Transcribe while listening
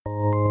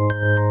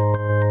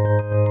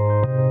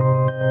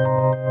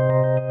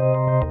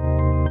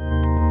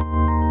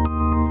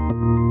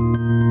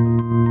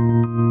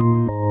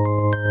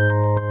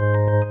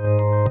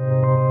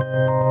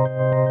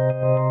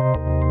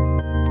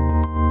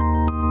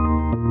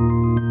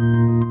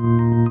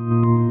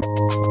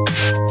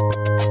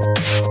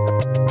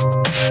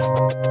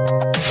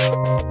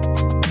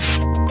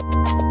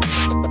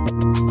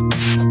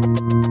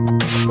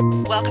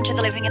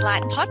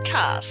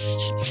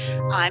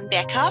I'm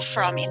Becca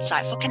from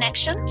Insightful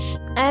Connections.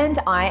 And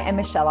I am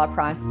Michelle R.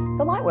 Price,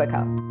 the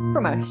Lightworker,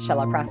 from Michelle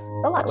R. Price,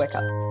 the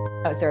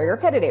Lightworker. That was very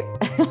repetitive.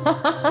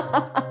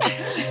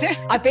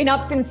 I've been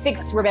up since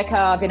 6, Rebecca.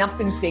 I've been up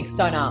since 6.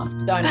 Don't ask.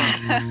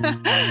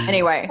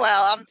 Anyway.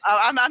 Well,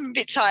 I'm a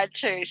bit tired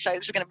too, so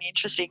this is going to be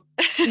interesting.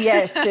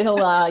 Yes,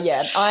 it'll.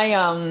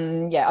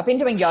 I've been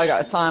doing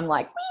yoga, so I'm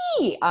like,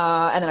 wee,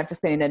 and then I've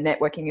just been in a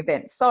networking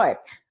event. So,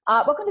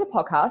 welcome to the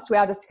podcast. We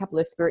are just a couple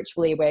of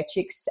spiritually aware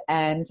chicks,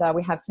 and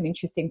we have some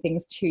interesting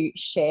things to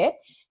share.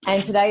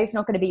 And today is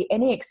not going to be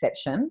any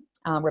exception,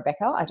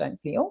 Rebecca. I don't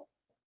feel.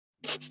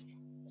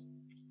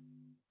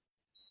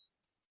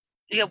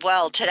 Yeah,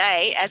 well,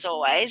 today, as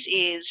always,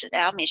 is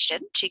our mission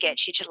to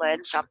get you to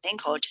learn something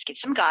or just give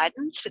some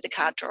guidance with a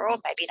card draw or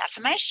maybe an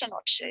affirmation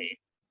or two.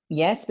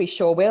 Yes, we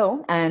sure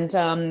will.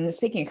 And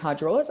speaking of card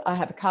draws, I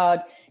have a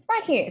card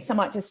right here. So I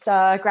might just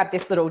grab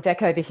this little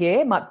deck over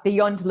here, my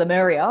Beyond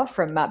Lemuria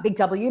from Big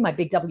W, my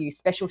Big W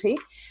specialty.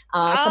 So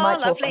I might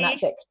talk from that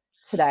deck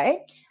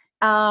today.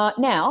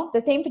 Now,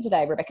 the theme for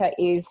today, Rebecca,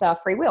 is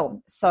free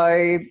will.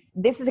 So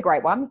this is a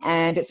great one.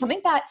 And it's something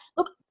that,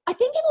 look, I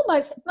think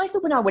most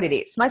people know what it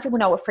is. Most people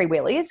know what free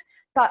will is.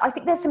 But I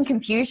think there's some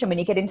confusion when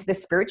you get into the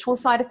spiritual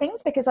side of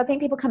things, because I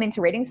think people come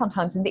into reading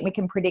sometimes and think we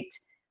can predict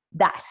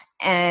that,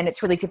 and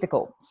it's really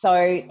difficult.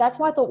 So that's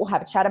why I thought we'll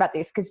have a chat about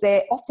this, because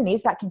there often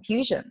is that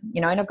confusion,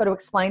 and I've got to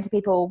explain to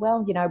people,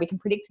 well, we can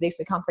predict this,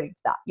 we can't predict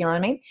that, you know what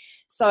I mean?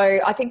 So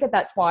I think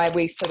that's why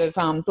we sort of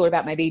thought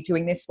about maybe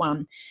doing this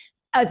one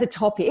as a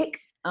topic,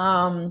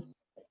 and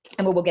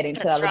we'll get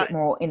into that a little bit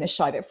more in the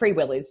show, but free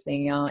will is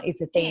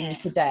the theme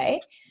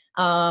today.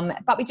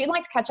 But we do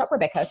like to catch up,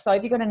 Rebecca. So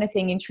have you got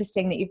anything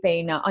interesting that you've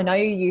been, I know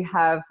you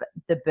have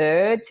the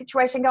bird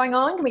situation going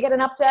on. Can we get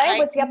an update?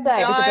 What's the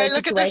update with the bird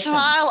look situation? Look at the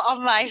smile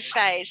on my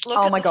face. Look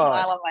at the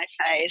smile on my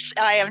face.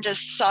 I am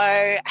just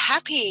so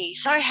happy.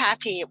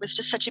 It was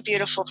just such a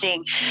beautiful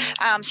thing.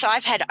 So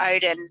I've had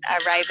Odin, a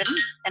raven,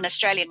 an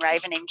Australian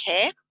raven in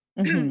care.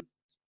 Mm-hmm.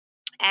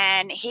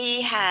 And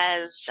he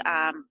has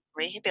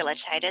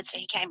rehabilitated. So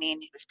he came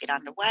in, he was a bit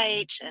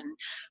underweight and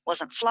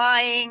wasn't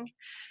flying.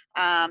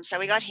 So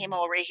we got him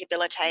all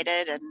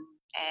rehabilitated and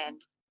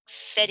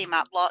fed him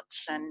up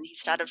lots, and he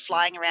started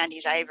flying around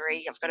his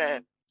aviary. I've got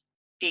a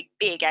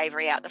big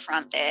aviary out the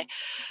front there.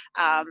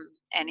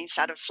 And he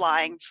started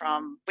flying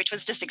which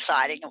was just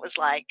exciting. It was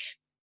like,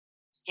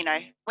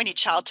 when your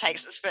child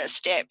takes his first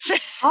steps.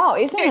 Oh,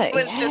 isn't it?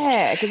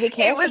 Yeah, because it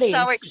was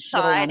so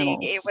exciting.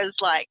 It was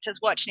like just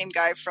watching him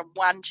go from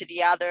one to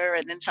the other,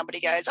 and then somebody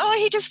goes, "Oh,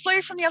 he just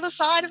flew from the other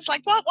side." It's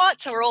like,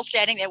 what? So we're all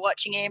standing there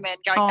watching him and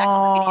going back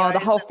on the videos. The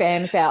whole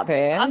fam's out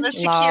there on the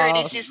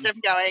security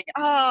system going,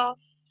 oh.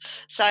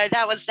 So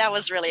that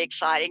was really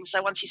exciting.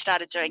 So once he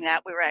started doing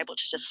that, we were able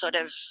to just sort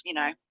of,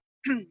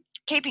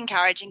 keep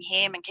encouraging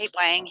him and keep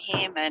weighing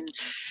him. And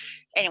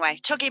anyway,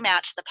 took him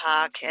out to the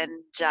park and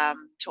to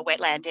a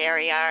wetland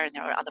area, and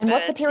there were other birds. And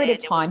what's the period of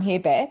time here,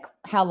 Beck?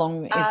 How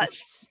long is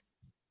this?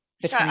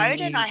 So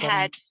Odin I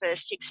had for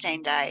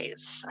 16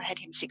 days. I had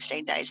him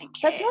 16 days in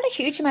care. So it's not a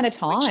huge amount of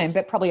time,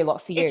 but probably a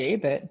lot for you.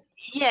 But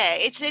yeah,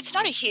 it's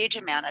not a huge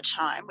amount of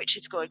time, which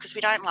is good, because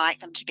we don't like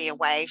them to be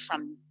away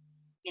from,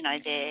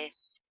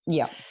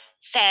 their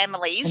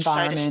families,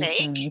 so to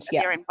speak,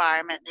 their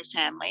environment, their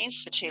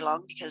families for too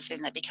long, because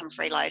then they become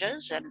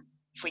freeloaders, and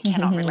if we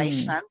cannot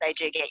release them, they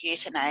do get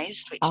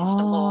euthanized, which is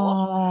the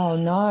law. Oh,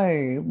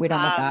 no, we don't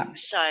want that.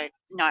 So,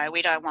 no,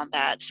 we don't want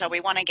that. So we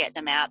want to get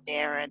them out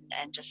there and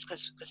just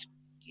because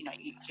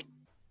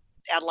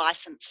our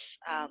license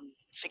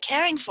for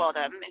caring for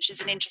them, which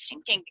is an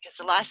interesting thing, because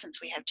the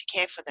license we have to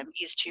care for them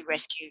is to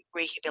rescue,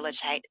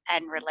 rehabilitate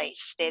and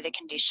release. They're the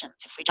conditions.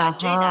 If we don't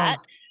do that,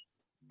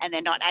 and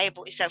they're not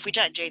able, so if we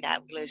don't do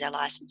that, we lose our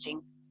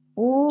licensing.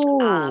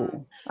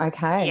 Ooh,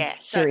 okay. Yeah,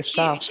 serious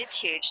stuff. It's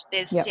huge.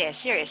 There's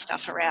serious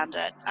stuff around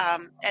it.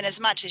 And as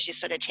much as you're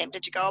sort of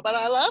tempted to go, but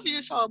I love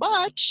you so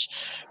much,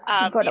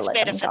 it's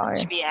better for them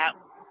to be out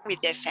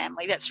with their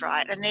family. That's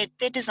right. And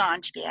they're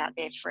designed to be out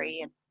there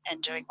free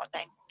and doing what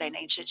they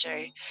need to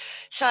do.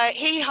 So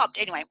he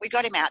hopped, anyway, we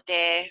got him out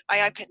there.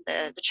 I opened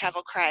the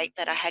travel crate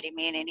that I had him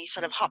in, and he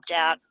sort of hopped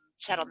out,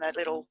 sat on the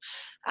little,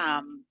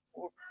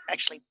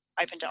 actually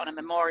opened it on a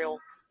memorial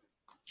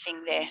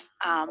thing there,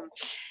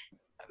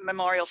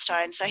 memorial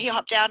stone. So he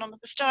hopped down onto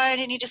the stone,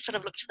 and he just sort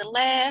of looked to the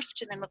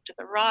left and then looked to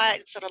the right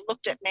and sort of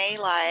looked at me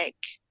like,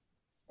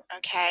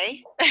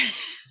 okay.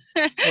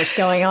 What's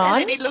going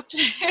on? And then he looked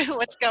at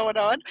what's going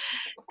on.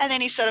 And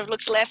then he sort of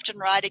looked left and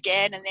right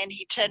again, and then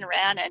he turned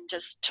around and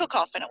just took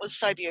off, and it was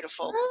so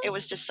beautiful. It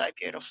was just so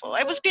beautiful.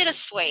 It was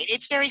bittersweet.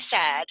 It's very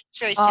sad. It's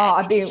very sad. Oh,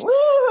 I'd be,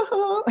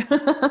 woo!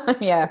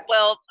 Yeah.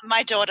 Well,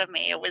 my daughter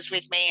Mia was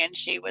with me, and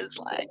she was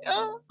like,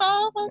 oh,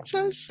 Mom, I'm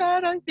so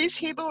sad. I miss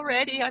him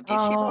already.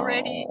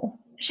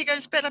 She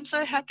goes, but I'm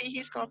so happy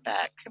he's gone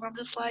back. And I'm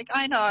just like,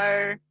 I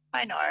know.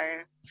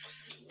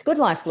 It's a good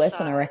life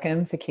lesson, I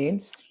reckon, for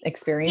kids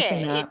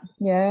experiencing that.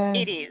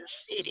 It is.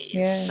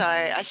 Yeah. So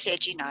I said,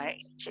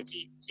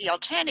 the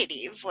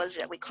alternative was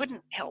that we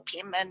couldn't help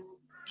him, and,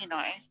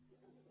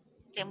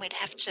 then we'd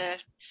have to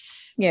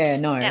Yeah,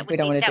 no, we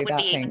don't want to do that would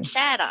be thing. even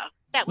sadder.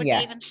 That would be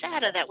even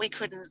sadder that we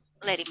couldn't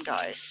let him go.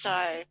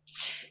 So,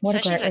 what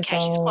a great she's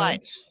okay. result.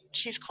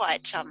 She's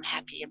quite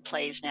happy and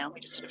pleased now. We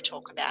just sort of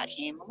talk about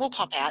him. We'll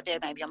pop out there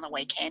maybe on the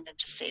weekend and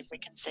just see if we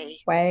can see.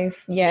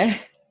 Wave, yeah.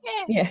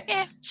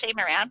 Yeah, see him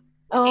around.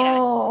 Oh, you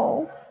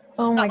know.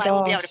 Oh my gosh.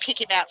 We'll be able to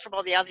pick him out from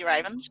all the other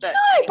ravens, but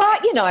no,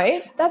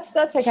 anyway. But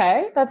that's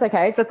okay. That's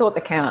okay. It's a thought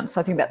that counts.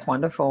 I think that's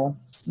wonderful.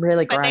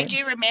 Really great. But they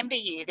do remember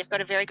you. They've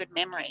got a very good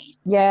memory.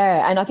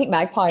 Yeah, and I think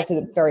magpies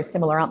are very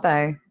similar, aren't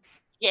they?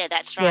 Yeah,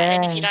 that's right. Yeah.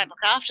 And if you don't look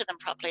after them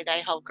properly,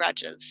 they hold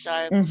grudges.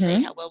 So we'll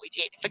see how well we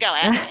did. If I go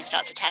out and he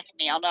starts attacking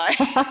me, I'll know.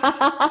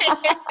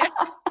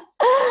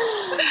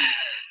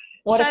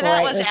 What so a great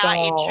that was result.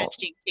 our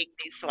interesting thing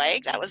this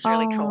week. That was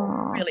really cool.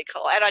 Really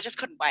cool. And I just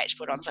couldn't wait to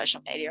put it on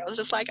social media. I was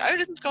just like,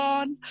 Odin's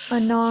gone. I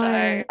know.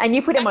 So, and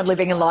you put him on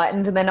Living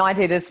Enlightened, and then I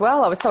did as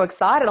well. I was so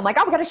excited. I'm like,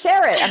 we're going to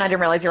share it. And I didn't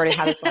realize you already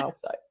had as well.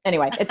 So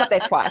anyway, it's up there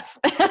twice.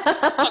 And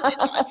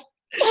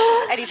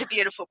he's a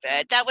beautiful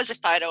bird. That was a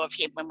photo of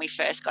him when we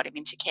first got him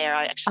into care.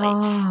 I actually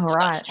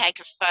take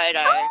a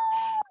photo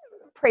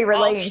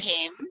pre-release of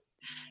him.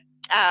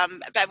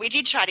 But we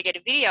did try to get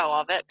a video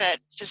of it, but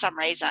for some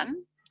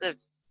reason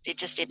it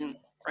just didn't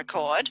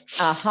record.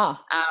 So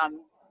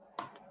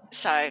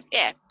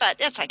yeah, but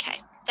that's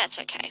okay. That's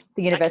okay.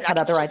 The universe had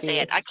other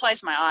ideas. I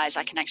close my eyes,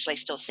 I can actually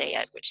still see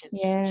it, which is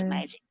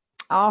amazing.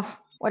 Oh,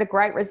 what a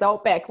great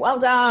result, Beck. Well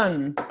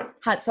done.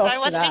 Hats off to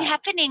that. So what's been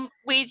happening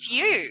with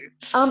you?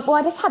 Well,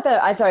 I just had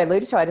as I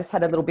alluded to, I just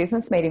had a little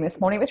business meeting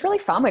this morning. It was really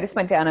fun. We just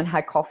went down and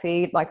had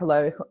coffee, like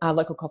a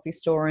local coffee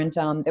store. And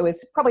there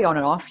was probably on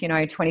and off,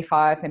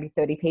 25, maybe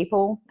 30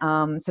 people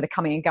sort of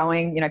coming and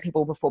going,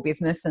 people before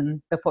business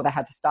and before they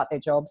had to start their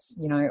jobs,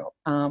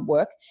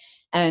 work.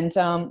 And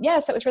so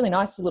it was really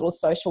nice, a little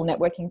social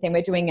networking thing.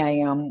 We're doing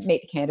a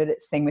meet the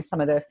candidates thing with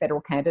some of the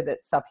federal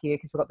candidates up here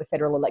because we've got the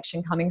federal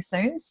election coming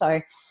soon.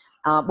 So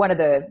one of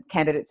the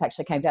candidates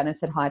actually came down and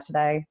said hi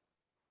today,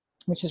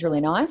 which is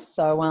really nice.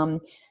 So, I'm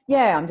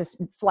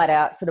just flat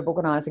out sort of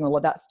organising all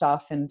of that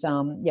stuff and,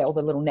 all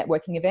the little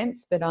networking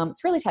events. But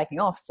it's really taking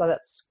off, so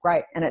that's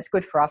great. And it's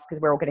good for us because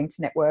we're all getting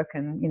to network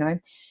and,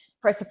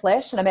 press the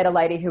flesh. And I met a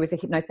lady who is a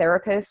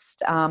hypnotherapist,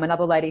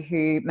 another lady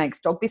who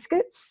makes dog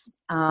biscuits,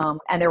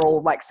 and they're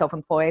all like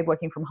self-employed,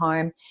 working from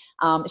home.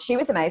 She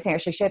was amazing.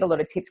 Actually, she had a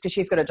lot of tips because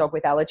she's got a dog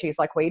with allergies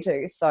like we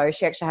do. So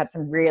she actually had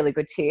some really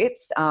good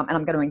tips, and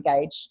I'm going to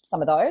engage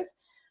some of those.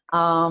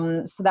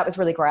 So that was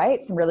really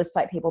great. Some real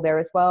estate people there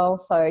as well.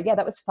 So yeah,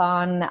 that was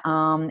fun.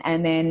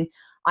 And then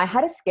I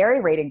had a scary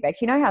reading,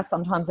 Beck. You know how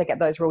sometimes I get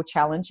those real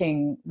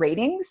challenging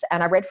readings,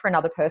 and I read for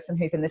another person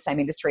who's in the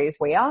same industry as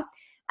we are.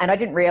 And I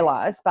didn't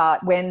realize,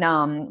 but when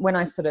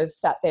I sort of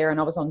sat there and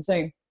I was on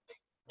Zoom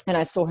and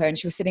I saw her and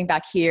she was sitting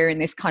back here in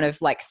this kind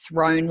of like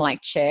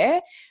throne-like chair,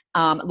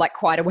 like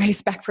quite a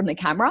ways back from the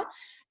camera.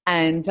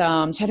 And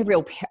she had a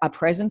real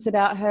presence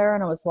about her.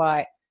 And I was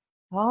like,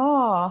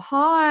 oh,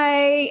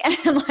 hi.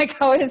 And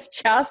like I was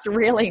just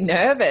really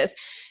nervous.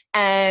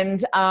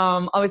 And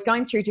I was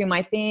going through doing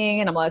my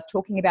thing and I was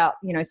talking about,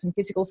 some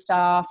physical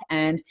stuff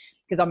and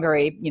because I'm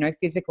very,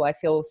 physical, I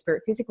feel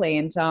spirit physically.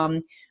 And I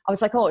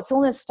was like, oh, it's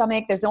all in the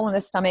stomach. There's all in the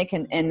stomach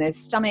and there's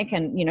stomach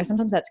and,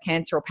 sometimes that's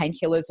cancer or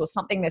painkillers or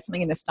something. There's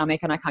something in the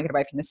stomach and I can't get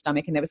away from the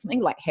stomach. And there was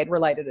something like head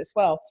related as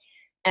well.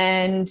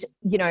 And,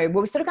 we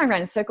were sort of going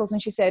around in circles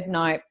and she said,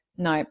 no,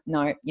 I don't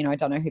know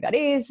who that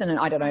is and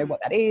I don't know what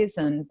that is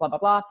and blah, blah,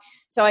 blah.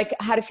 So I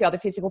had a few other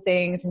physical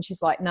things and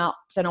she's like, no,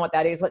 don't know what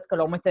that is. Let's get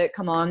on with it.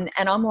 Come on.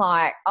 And I'm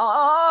like,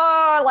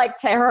 like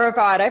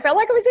terrified. I felt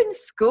like I was in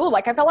school.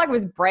 Like I felt like it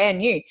was brand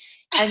new.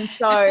 And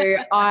so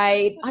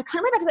I kind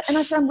of went back to that and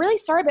I said, I'm really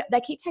sorry, but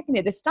they keep taking me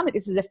to the stomach.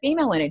 This is a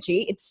female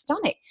energy. It's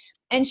stomach.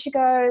 And she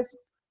goes,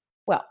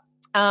 well,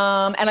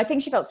 and I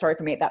think she felt sorry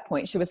for me at that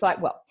point. She was like,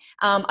 well,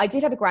 I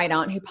did have a great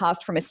aunt who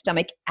passed from a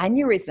stomach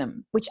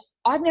aneurysm, which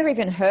I've never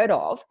even heard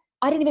of.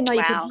 I didn't even know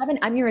you could have an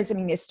aneurysm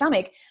in your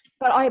stomach.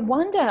 But I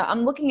wonder,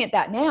 I'm looking at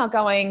that now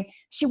going,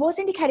 she was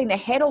indicating the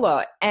head a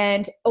lot.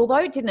 And although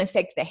it didn't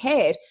affect the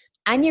head,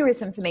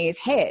 aneurysm for me is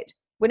head.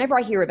 Whenever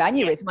I hear of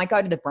aneurysm, I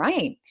go to the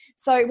brain.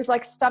 So it was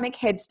like stomach,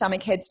 head,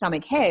 stomach, head,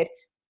 stomach, head.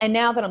 And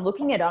now that I'm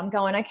looking at it, I'm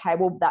going, okay,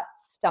 well,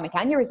 that's stomach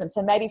aneurysm.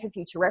 So maybe for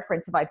future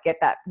reference, if I get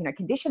that,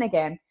 condition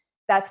again,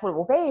 that's what it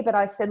will be. But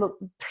I said, look,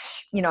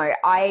 maybe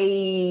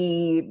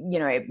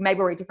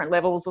we're at different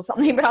levels or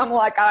something, but I'm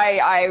like,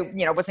 I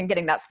wasn't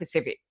getting that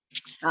specific.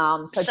 So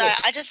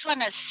I just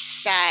want to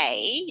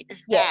say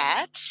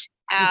that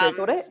you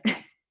Googled it?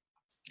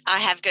 I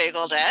have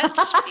Googled it.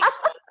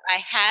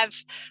 I have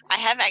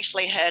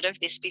actually heard of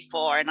this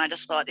before, and I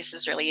just thought this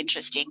is really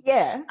interesting.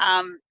 Yeah.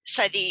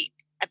 So the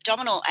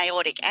abdominal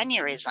aortic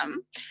aneurysm.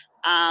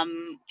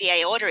 The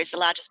aorta is the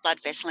largest blood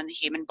vessel in the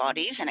human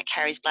bodies and it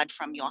carries blood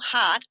from your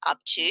heart up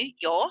to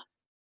your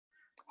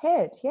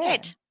head.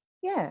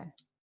 Yeah.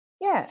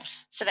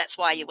 So that's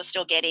why you were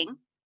still getting.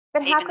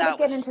 But how could it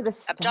get into the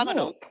stomach?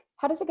 Abdominal.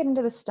 How does it get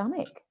into the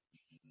stomach?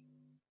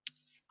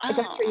 It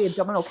goes through the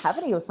abdominal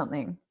cavity or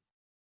something.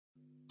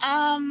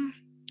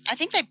 I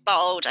think they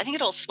bulge. I think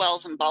it all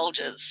swells and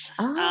bulges.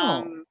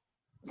 Oh.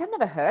 So I've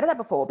never heard of that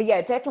before, but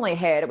yeah, definitely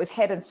head. It was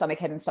head and stomach,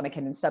 head and stomach,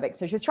 head and stomach.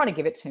 So she was trying to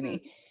give it to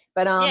me.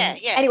 But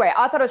anyway,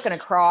 I thought I was going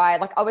to cry.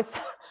 Like I was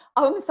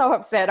so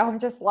upset. I'm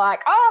just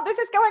like, oh, this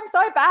is going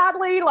so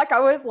badly. Like I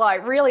was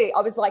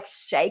like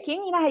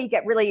shaking. You know how you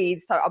get really,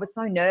 I was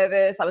so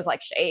nervous. I was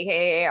like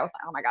shaking. I was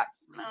like, oh my God.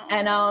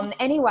 And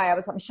anyway, I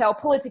was like, Michelle,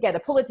 pull it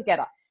together.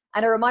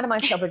 And I reminded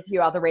myself of a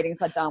few other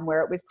readings I'd done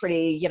where it was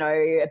pretty, you know,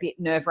 a bit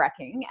nerve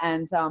wracking.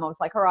 And I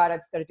was like, all right, I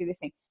just got to do this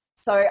thing.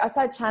 So I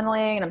started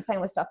channeling and I'm saying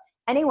all this stuff.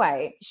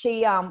 Anyway,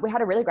 we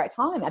had a really great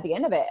time at the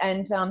end of it.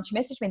 And she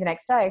messaged me the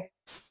next day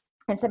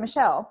and said,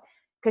 Michelle,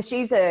 because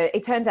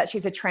it turns out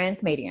she's a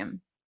trans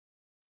medium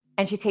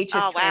and she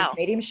teaches trans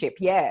mediumship.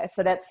 Yeah.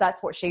 So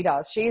that's what she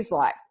does. She's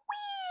like,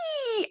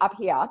 wee, up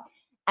here.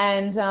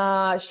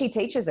 And she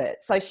teaches it.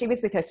 So she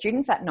was with her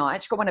students that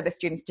night. She got one of her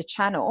students to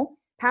channel.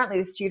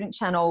 Apparently the student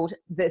channeled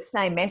the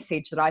same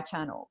message that I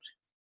channeled,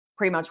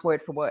 pretty much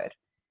word for word.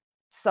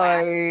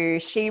 So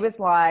she was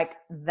like,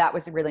 that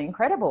was really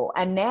incredible.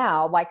 And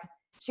now, like,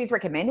 she's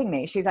recommending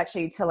me. She's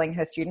actually telling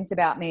her students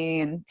about me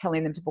and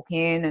telling them to book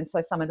in. And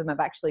so some of them have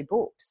actually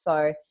booked.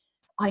 So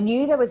I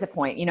knew there was a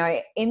point, you know,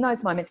 in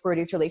those moments where it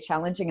is really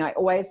challenging, I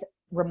always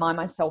remind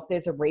myself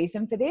there's a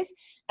reason for this.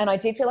 And I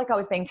did feel like I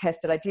was being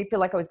tested. I did feel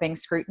like I was being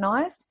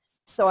scrutinized.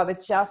 So I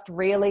was just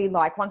really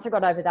like, once I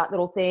got over that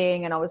little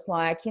thing and I was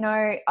like, you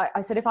know,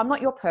 I said, if I'm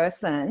not your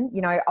person,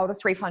 you know, I'll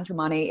just refund your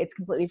money. It's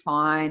completely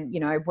fine, you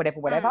know,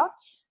 whatever.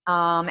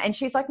 And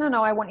she's like,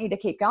 no, I want you to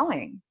keep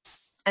going.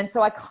 And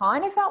so I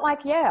kind of felt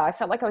like, I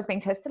felt like I was being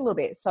tested a little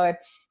bit. So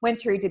went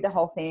through, did the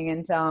whole thing.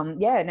 And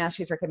now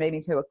she's recommending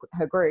me to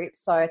her group.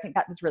 So I think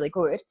that was really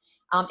good.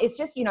 It's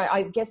just, you know,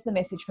 I guess the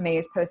message for me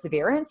is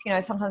perseverance. You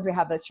know, sometimes we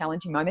have those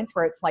challenging moments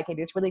where it's like, it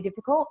is really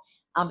difficult.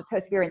 But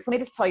perseverance, let me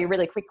just tell you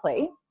really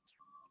quickly.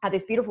 Had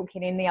this beautiful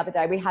kid in the other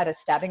day. We had a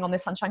stabbing on the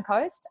Sunshine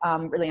Coast.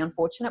 Really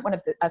unfortunate.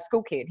 A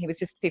school kid, he was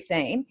just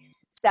 15,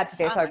 stabbed to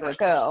death over a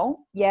girl.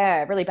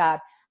 Yeah, really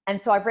bad.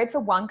 And so I've read for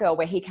one girl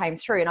where he came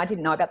through and I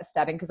didn't know about the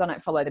stabbing because I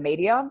don't follow the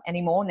media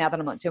anymore. Now that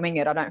I'm not doing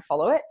it, I don't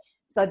follow it.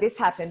 So this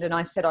happened and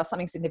I said, oh,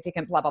 something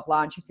significant, blah, blah,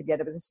 blah. And she said, yeah,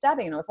 there was a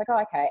stabbing. And I was like,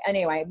 oh, okay.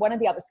 Anyway, one of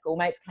the other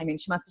schoolmates came in.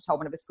 She must have told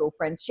one of her school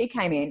friends. She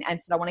came in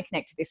and said, I want to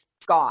connect to this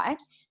guy.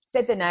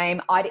 Said the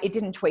name. It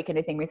didn't tweak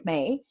anything with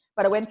me.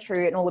 But I went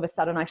through it and all of a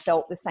sudden I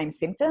felt the same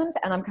symptoms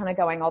and I'm kind of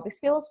going, oh, this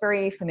feels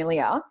very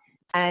familiar.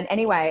 And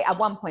anyway, at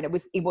one point it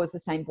was the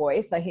same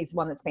boy. So he's the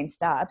one that's been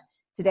stabbed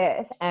to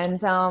death.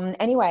 And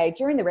anyway,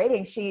 during the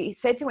reading, she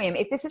said to him,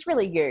 if this is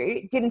really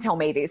you, didn't tell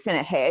me this in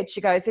her head.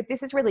 She goes, if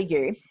this is really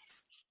you,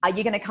 are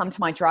you going to come to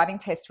my driving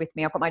test with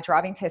me? I've got my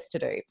driving test to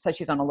do. So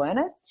she's on a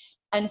learner's.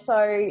 And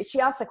so she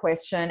asks a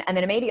question and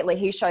then immediately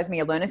he shows me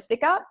a learner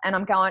sticker and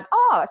I'm going,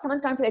 oh,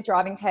 someone's going for their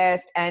driving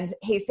test and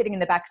he's sitting in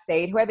the back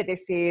seat, whoever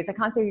this is. I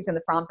can't see who's in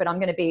the front, but I'm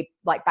going to be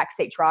like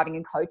backseat driving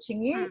and coaching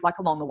you like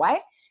along the way.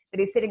 But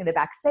he's sitting in the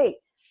back seat.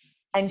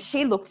 And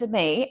she looked at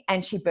me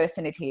and she burst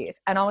into tears.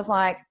 And I was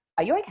like,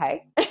 are you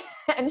okay?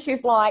 And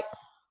she's like,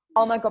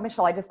 oh my God,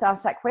 Michelle, I just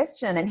asked that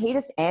question. And he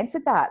just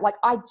answered that. Like,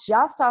 I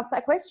just asked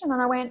that question.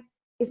 And I went,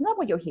 isn't that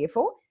what you're here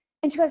for?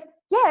 And she goes,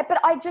 yeah, but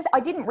I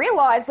didn't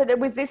realize that it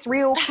was this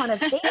real kind of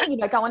thing, you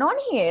know, going on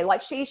here.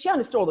 Like she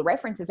understood all the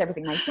references,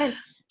 everything made sense,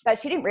 but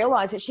she didn't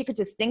realize that she could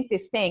just think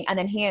this thing. And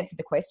then he answered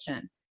the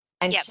question.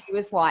 And she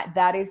was like,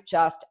 that is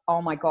just,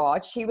 oh my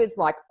God. She was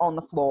like on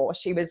the floor.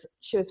 She was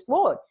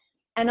floored.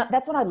 And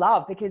that's what I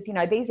love because, you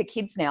know, these are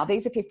kids now,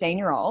 these are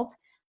 15-year-olds.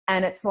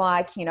 And it's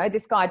like, you know,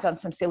 this guy had done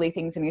some silly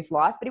things in his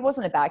life, but he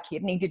wasn't a bad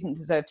kid and he didn't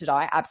deserve to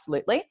die.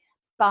 Absolutely.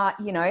 But,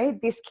 you know,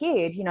 this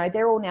kid, you know,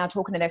 they're all now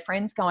talking to their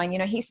friends going, you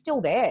know, he's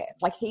still there.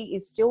 Like he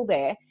is still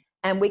there.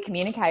 And we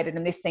communicated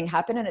and this thing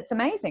happened and it's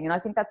amazing. And I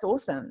think that's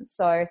awesome.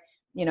 So,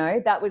 you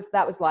know, that was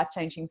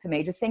life-changing for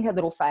me, just seeing her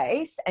little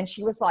face. And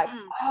she was like,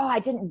 oh, I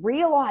didn't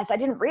realize I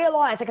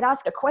could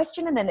ask a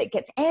question and then it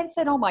gets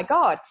answered. Oh my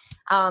God.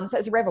 So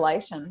it's a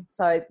revelation.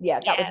 So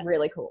that was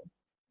really cool.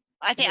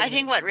 I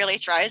think what really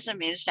throws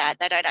them is that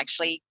they don't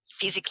actually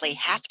physically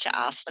have to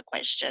ask the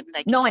question.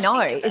 No, I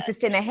know. It's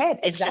just in their head.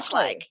 It's exactly. Just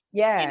like,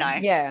 you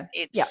know,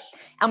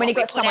 And when you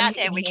got someone out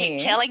there, we keep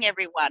telling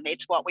everyone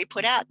it's what we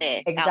put out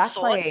there.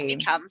 Exactly. Our thoughts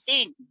become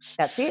things.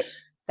 That's it.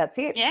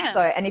 Yeah.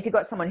 So, and if you've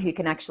got someone who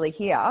can actually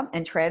hear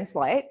and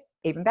translate,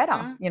 even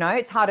better. You know,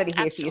 it's harder to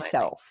hear for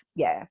yourself.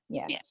 Yeah.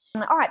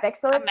 All right,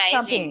 Bex. So let's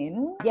jump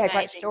in. Yeah,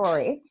 great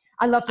story.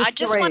 I love this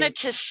story. I just wanted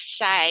to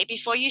say,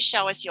 before you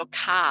show us your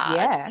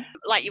card,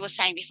 like you were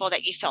saying before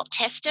that you felt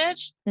tested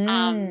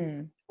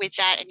with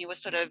that and you were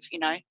sort of, you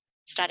know,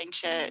 starting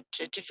to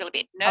feel a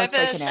bit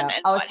nervous.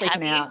 I was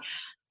freaking out.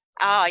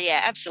 Oh,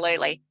 yeah,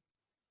 absolutely.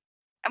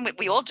 And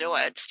we all do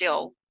it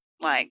still,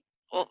 like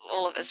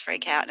all of us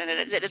freak out. And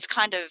it's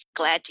kind of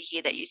glad to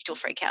hear that you still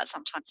freak out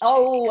sometimes.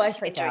 Oh, I freak out.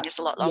 You've been doing this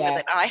a lot longer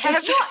than I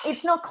have.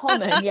 It's not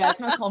common. Yeah,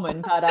 it's not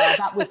common. But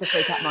that was a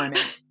freak out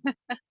moment.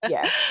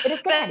 Yeah, but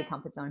it's getting out of your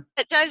comfort zone.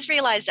 But those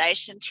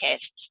realization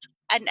tests,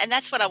 and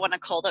that's what I want to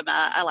call them,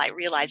 are like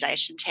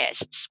realization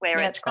tests, where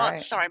it's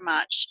not so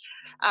much.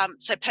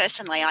 So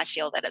personally, I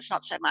feel that it's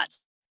not so much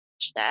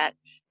that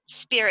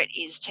spirit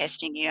is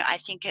testing you. I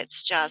think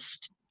it's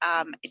just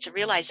it's a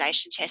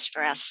realization test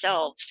for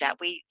ourselves that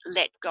we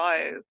let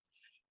go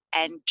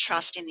and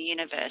trust in the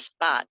universe,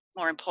 but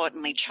more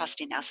importantly,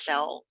 trust in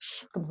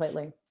ourselves.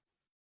 Completely.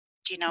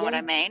 Do you know what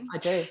I mean? I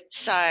do.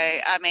 So,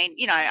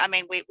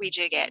 we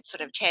do get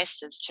sort of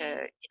tests as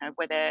to,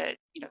 whether,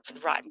 for the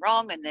right and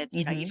wrong, and that,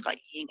 you've got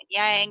yin and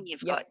yang,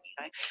 you've got,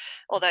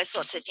 all those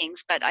sorts of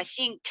things. But I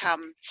think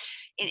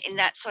in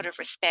that sort of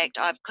respect,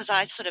 because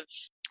I sort of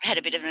had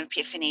a bit of an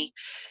epiphany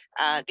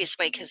this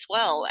week as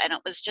well, and it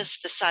was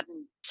just the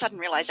sudden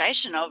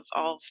realization of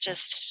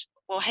just,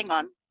 well, hang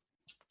on,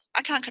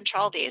 I can't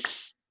control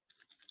this.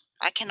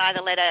 I can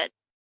either let it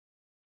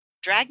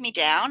drag me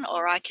down,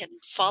 or I can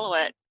follow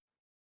it,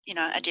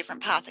 a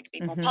different path. I can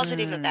be more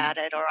positive about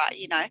it, or,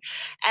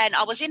 and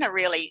I was in a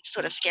really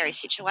sort of scary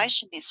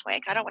situation this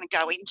week. I don't want to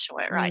go into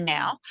it right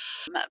now,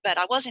 but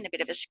I was in a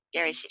bit of a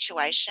scary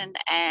situation.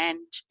 And,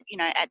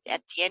 at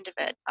the end of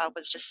it, I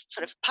was just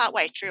sort of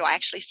partway through, I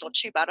actually saw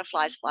 2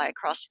 butterflies fly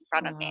across in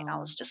front of me. And I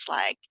was just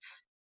like,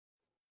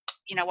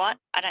 you know what?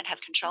 I don't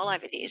have control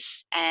over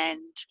this,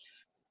 and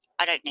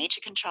I don't need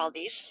to control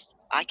this.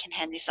 I can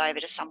hand this over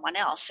to someone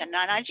else. And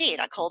I did.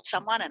 I called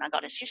someone and I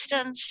got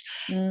assistance,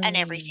 and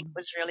everything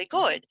was really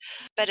good.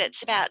 But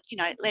it's about,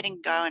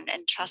 letting go and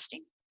trusting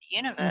the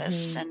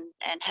universe,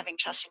 and having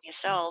trust in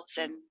yourselves,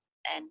 and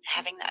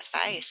having that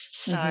faith.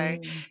 So,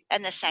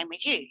 and the same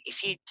with you.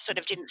 If you sort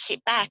of didn't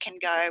sit back and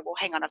go, well,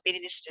 hang on, I've been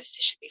in this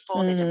position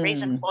before. There's a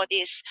reason for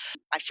this.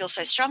 I feel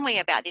so strongly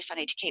about this. I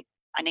need to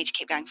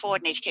keep going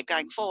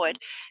forward,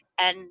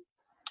 And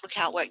look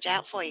how it worked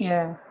out for you.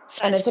 Yeah.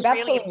 So and it's about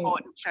really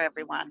important for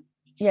everyone.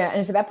 Yeah, and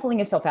it's about pulling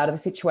yourself out of the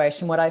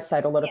situation. What I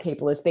say to a lot of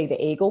people is be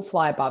the eagle,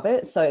 fly above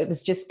it. So it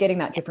was just getting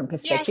that different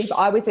perspective. Yes.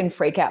 I was in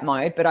freak out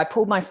mode, but I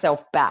pulled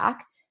myself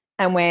back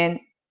and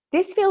went,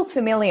 this feels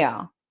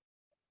familiar.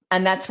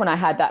 And that's when I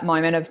had that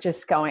moment of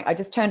just going, I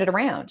just turned it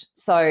around.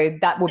 So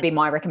that would be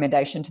my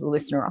recommendation to the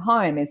listener at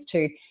home, is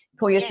to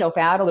pull yourself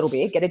out a little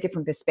bit, get a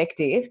different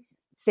perspective,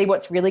 see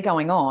what's really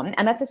going on.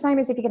 And that's the same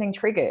as if you're getting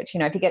triggered.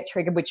 If you get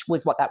triggered, which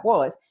was what that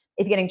was,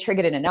 if you're getting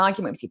triggered in an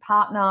argument with your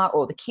partner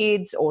or the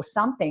kids or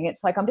something,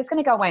 it's like, I'm just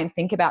going to go away and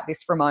think about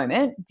this for a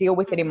moment, deal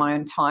with it in my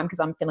own time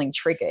because I'm feeling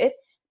triggered.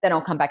 Then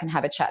I'll come back and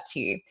have a chat to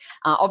you.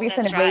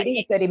 Obviously, in a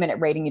reading, a 30-minute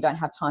reading, you don't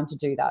have time to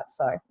do that.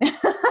 So, no,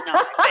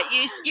 but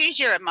use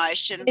your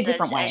emotions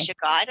as your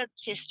guided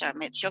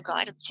system. It's your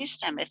guided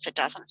system. If it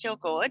doesn't feel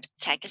good,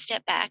 take a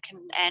step back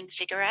and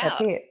figure out.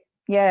 That's it.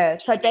 Yeah.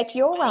 So, Beck,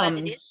 your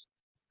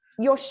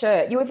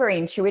shirt, you were very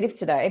intuitive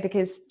today,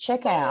 because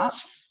check out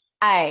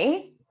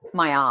A,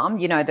 my arm,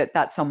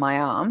 that's on my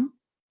arm.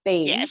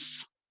 B,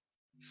 yes.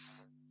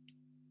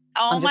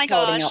 Oh my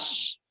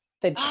gosh.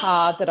 The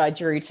card that I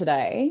drew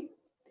today.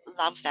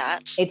 Love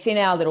that. It's in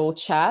our little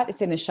chat.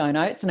 It's in the show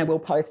notes, and I will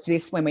post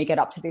this when we get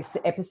up to this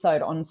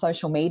episode on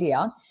social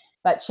media.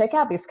 But check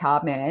out this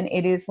card, man.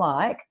 It is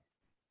like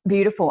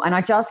beautiful. And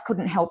I just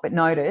couldn't help but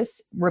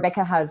notice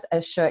Rebecca has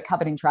a shirt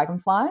covered in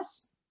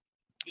dragonflies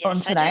on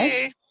today.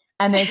 I do.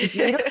 And there's a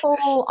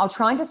beautiful, I'll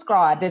try and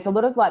describe, there's a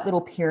lot of like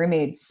little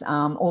pyramids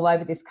all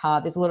over this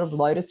card. There's a lot of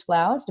lotus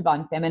flowers,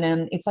 divine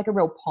feminine. It's like a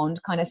real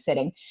pond kind of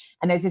setting.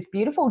 And there's this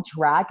beautiful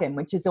dragon,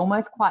 which is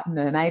almost quite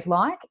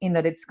mermaid-like in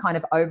that it's kind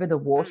of over the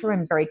water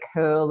and very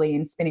curly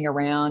and spinning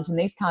around. And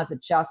these cards are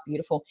just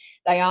beautiful.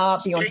 They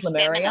are Beyond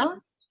Lemuria.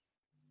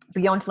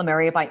 Beyond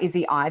Lemuria by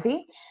Izzy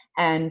Ivy.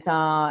 And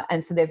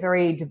so they're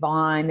very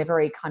divine. They're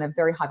very kind of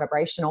very high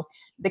vibrational.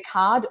 The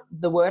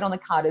word on the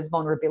card is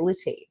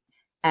vulnerability.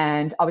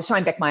 And I was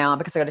showing Beck my arm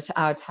because I got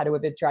a tattoo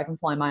of a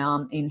dragonfly in my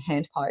arm in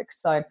hand poke.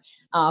 So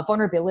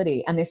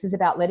vulnerability. And this is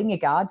about letting your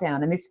guard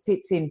down. And this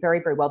fits in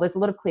very, very well. There's a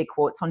lot of clear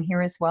quartz on here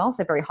as well.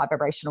 So very high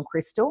vibrational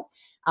crystal.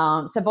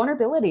 So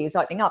vulnerability is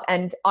opening up.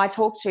 And I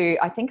talk to,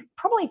 I think,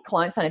 probably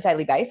clients on a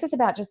daily basis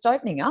about just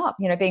opening up,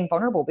 being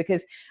vulnerable,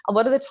 because a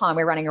lot of the time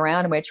we're running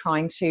around and we're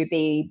trying to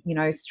be,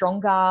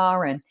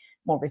 stronger and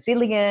more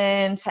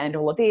resilient and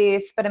all of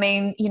this. But I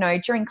mean,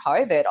 during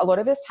COVID, a lot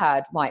of us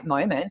had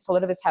moments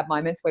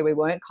where we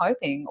weren't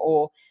coping,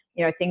 or,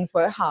 things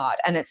were hard.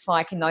 And it's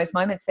like in those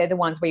moments, they're the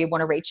ones where you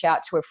want to reach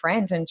out to a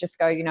friend and just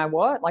go, you know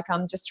what,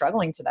 I'm just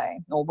struggling today,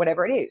 or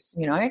whatever it is,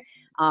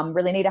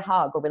 really need a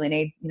hug, or really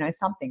need,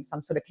 something, some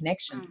sort of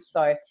connection.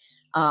 So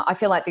I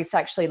feel like this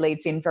actually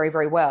leads in very,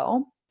 very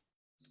well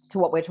to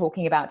what we're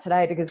talking about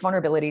today, because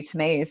vulnerability to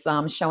me is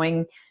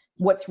showing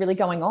what's really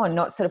going on,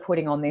 not sort of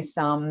putting on this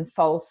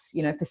false,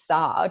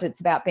 facade. It's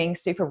about being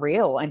super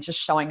real and just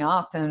showing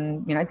up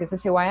and, this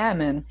is who I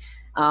am.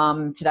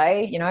 And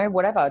today,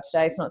 whatever,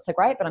 today's not so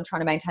great, but I'm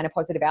trying to maintain a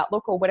positive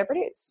outlook, or whatever it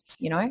is,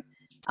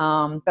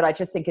 but I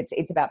just think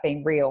it's about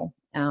being real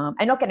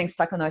and not getting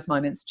stuck on those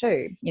moments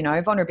too.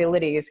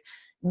 Vulnerability is,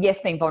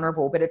 yes, being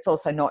vulnerable, but it's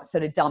also not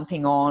sort of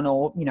dumping on,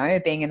 or,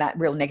 being in that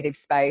real negative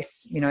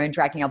space, and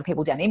dragging other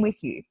people down in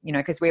with you,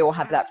 because we all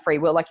have that free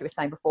will. Like you were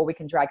saying before, we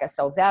can drag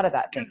ourselves out of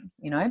that thing,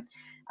 So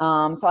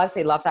I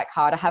absolutely love that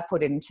card. I have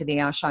put it into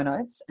the show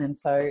notes. And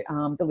so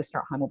the listener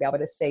at home will be able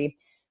to see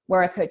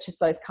where I purchased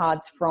those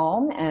cards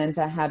from and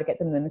how to get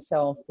them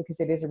themselves, because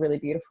it is a really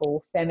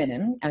beautiful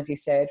feminine, as you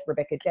said,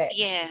 Rebecca deck.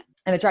 Yeah.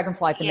 And the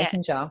dragonfly is a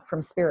messenger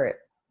from spirit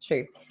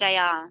too. They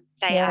are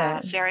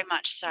very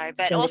much so.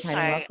 But also,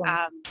 I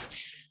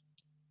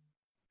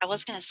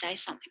was going to say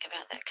something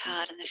about that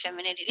card and the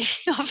femininity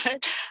of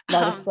it.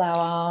 Lotus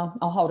flower.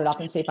 I'll hold it up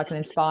and see if I can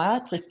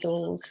inspire.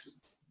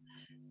 Crystals.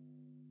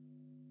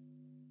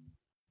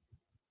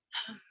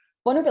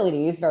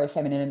 Vulnerability is very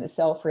feminine in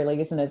itself,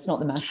 really, isn't it? It's not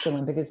the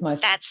masculine, because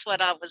most... That's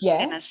what I was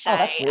going to say. Oh,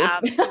 that's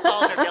weird.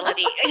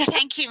 Vulnerability.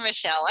 Thank you,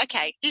 Michelle.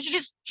 Okay. Did you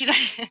just,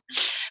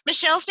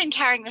 Michelle's been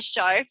carrying the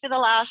show for the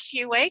last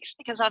few weeks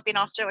because I've been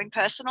off doing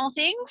personal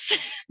things.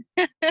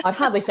 I'd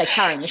hardly say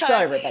carrying the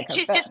show, Rebecca.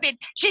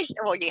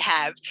 Well, you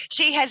have.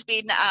 She has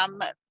been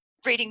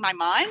reading my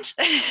mind.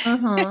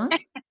 Mm-hmm.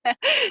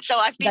 So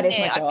I've been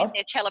there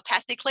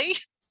telepathically.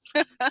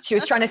 She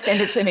was trying to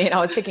send it to me and I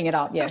was picking it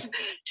up. Yes.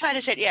 Trying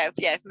to send, yeah.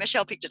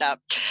 Michelle picked it up.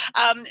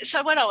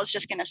 So what I was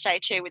just going to say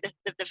too, with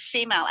the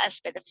female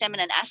aspect, the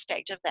feminine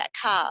aspect of that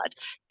card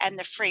and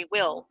the free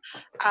will,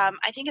 I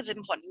think it's an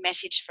important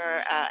message for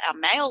our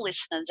male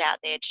listeners out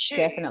there too.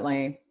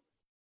 Definitely.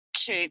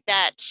 To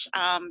that,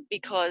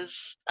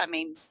 because I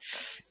mean,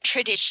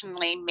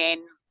 traditionally men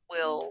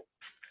will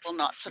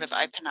not sort of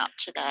open up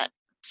to that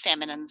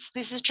feminine.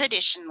 This is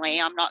traditionally.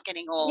 I'm not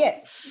getting all.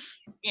 Yes.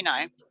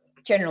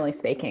 Generally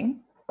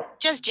speaking.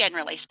 Just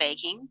generally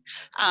speaking.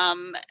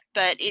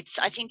 But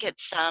I think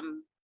it's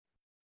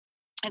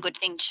a good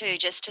thing too,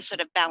 just to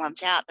sort of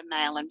balance out the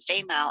male and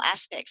female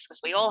aspects, because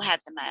we all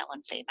have the male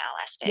and female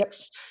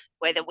aspects,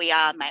 whether we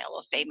are male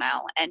or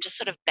female, and just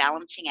sort of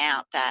balancing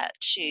out that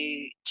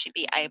to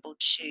be able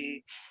to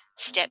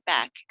step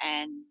back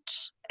and,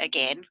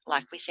 again,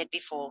 like we said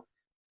before,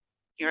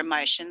 your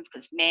emotions,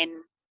 because men,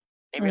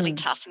 they're really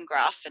tough and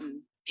gruff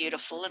and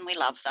beautiful and we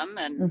love them,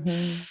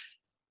 and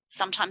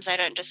sometimes they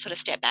don't just sort of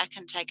step back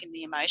and take in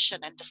the emotion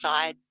and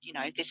decide,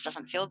 this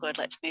doesn't feel good,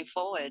 let's move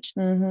forward.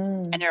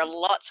 And there are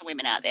lots of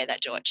women out there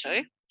that do it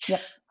too,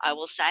 I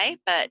will say.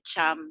 But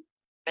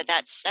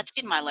that's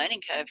been my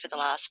learning curve for the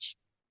last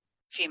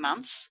few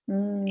months,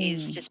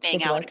 is just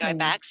being able to go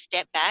back,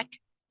 step back,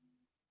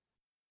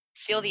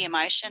 feel the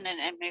emotion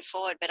and move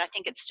forward. But I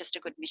think it's just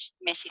a good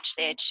message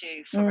there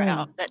too for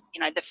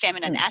the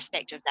feminine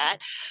aspect of that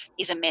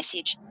is a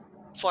message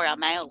for our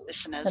male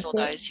listeners,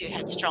 those who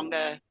have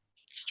stronger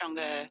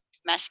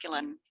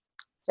masculine.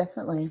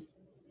 Definitely.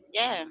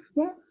 Yeah.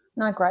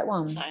 No, great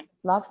one. So,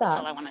 love that.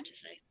 That's all I wanted to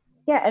say.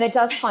 Yeah, and it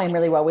does tie in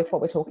really well with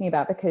what we're talking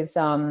about, because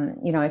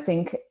I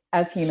think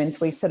as humans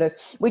we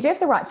do have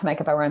the right to make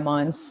up our own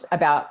minds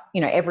about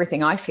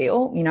everything. I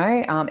feel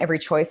every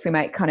choice we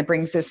make kind of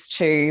brings us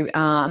to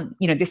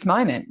this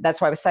moment.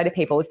 That's why I would say to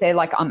people, if they're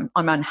like I'm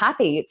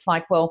unhappy, it's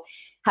like, well,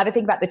 have a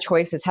think about the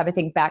choices, have a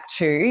think back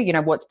to,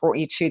 what's brought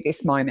you to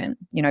this moment,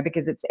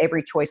 because it's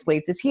every choice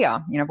leads us here.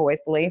 I've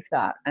always believed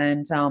that.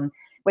 And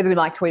whether we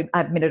like to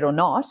admit it or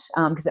not,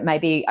 because it may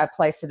be a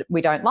place that we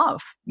don't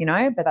love,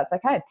 but that's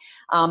okay.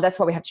 That's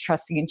why we have to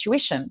trust the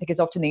intuition, because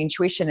often the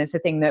intuition is the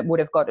thing that would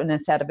have gotten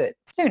us out of it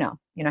sooner,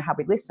 had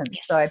we listened.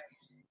 So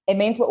it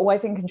means we're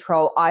always in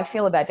control, I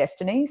feel, of our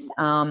destinies,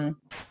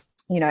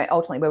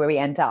 ultimately where we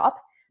end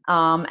up.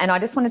 And I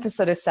just wanted to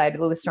sort of say to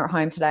the listener at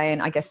home today,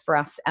 and I guess for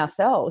us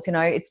ourselves,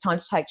 it's time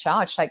to take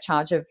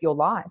charge of your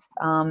life.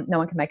 No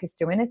one can make us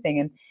do anything.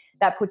 And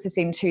that puts us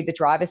into the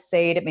driver's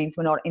seat. It means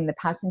we're not in the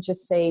passenger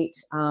seat,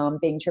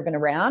 being driven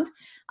around,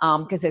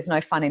 because there's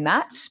no fun in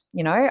that.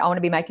 I want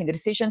to be making the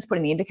decisions,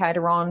 putting the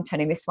indicator on,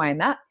 turning this way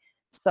and that.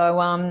 So,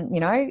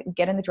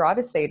 get in the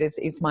driver's seat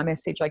is my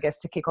message, I guess,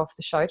 to kick off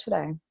the show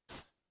today.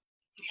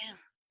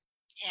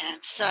 Yeah.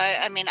 So,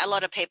 I mean, a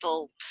lot of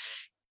people,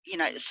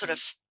 sort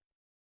of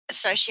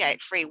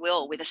associate free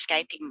will with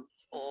escaping,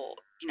 or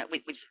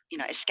with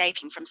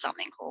escaping from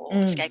something, or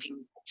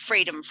escaping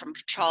freedom from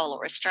control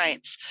or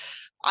restraints.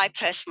 I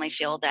personally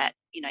feel that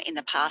in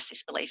the past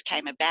this belief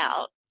came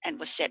about and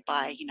was set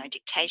by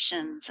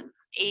dictations and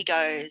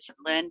egos and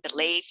learned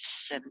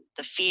beliefs, and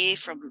the fear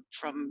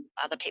from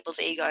other people's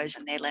egos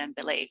and their learned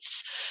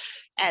beliefs,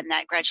 and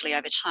that gradually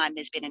over time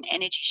there's been an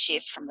energy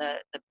shift from the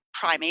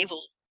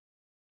primeval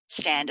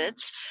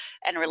standards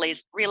and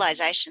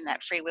realization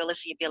that free will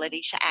is the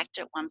ability to act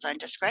at one's own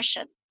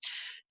discretion.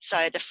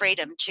 So the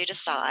freedom to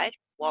decide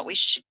what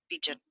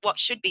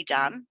should be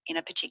done in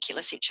a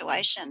particular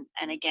situation.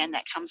 And again,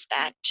 that comes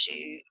back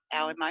to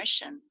our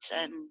emotions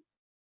and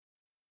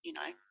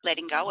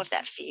letting go of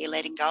that fear,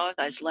 letting go of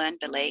those learned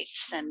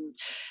beliefs, and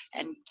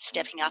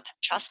stepping up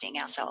and trusting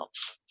ourselves.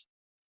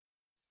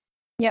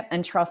 Yep,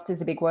 and trust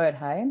is a big word,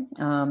 hey?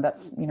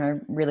 That's,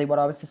 really what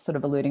I was just sort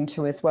of alluding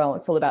to as well.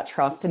 It's all about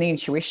trust and the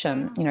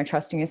intuition,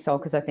 trusting yourself,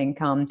 because I think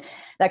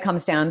that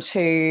comes down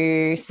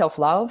to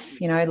self-love,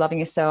 loving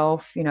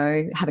yourself,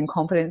 having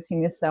confidence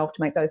in yourself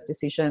to make those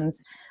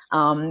decisions.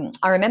 I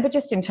remember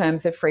just in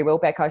terms of free will,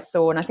 Beck, I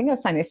saw, and I think I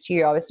was saying this to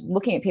you, I was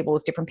looking at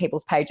different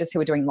people's pages who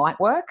were doing light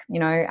work,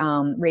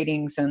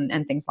 readings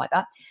and things like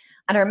that.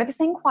 And I remember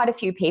seeing quite a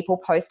few people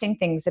posting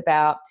things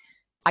about,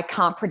 I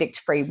can't predict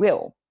free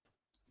will.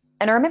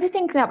 And I remember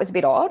thinking that was a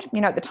bit odd,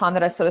 at the time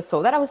that I sort of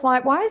saw that. I was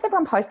like, why is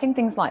everyone posting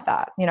things like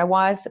that?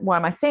 Why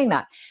am I seeing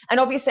that? And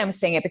obviously I'm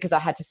seeing it because I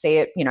had to see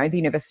it, the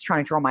universe is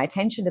trying to draw my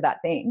attention to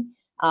that thing.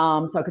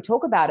 So I could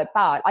talk about it.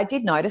 But I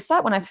did notice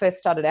that when I first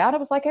started out, I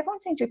was like, everyone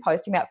seems to be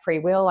posting about free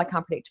will. I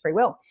can't predict free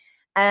will.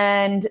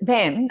 And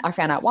then I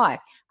found out why.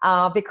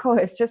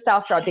 Because just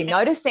after I'd been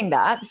noticing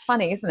that, it's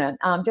funny, isn't it?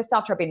 Just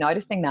after I'd been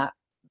noticing that,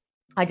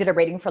 I did a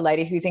reading for a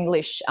lady whose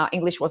English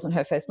wasn't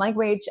her first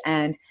language,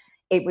 and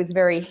it was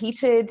very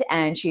heated,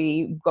 and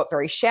she got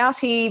very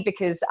shouty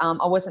because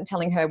I wasn't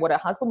telling her what her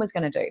husband was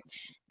going to do.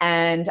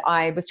 And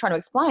I was trying to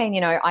explain,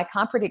 I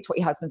can't predict what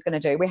your husband's going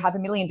to do. We have a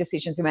million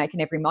decisions we make in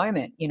every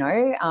moment,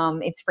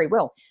 it's free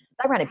will.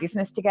 They ran a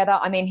business together.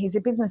 I mean, he's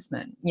a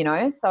businessman,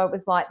 so it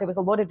was like there was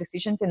a lot of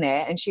decisions in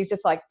there, and she's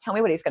just like, tell me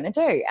what he's going to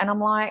do. And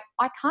I'm like,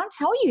 I can't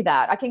tell you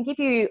that. I can give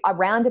you a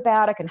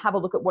roundabout. I can have a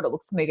look at what it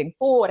looks moving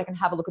forward. I can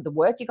have a look at the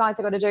work you guys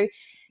are going to do.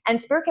 And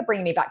Spirit kept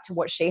bringing me back to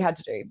what she had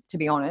to do, to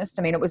be honest.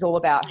 I mean, it was all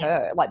about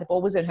her. Like the ball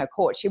was in her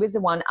court. She was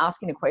the one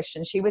asking the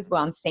question. She was the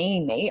one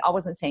seeing me. I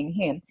wasn't seeing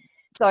him.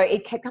 So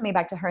it kept coming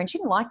back to her, and she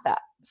didn't like that.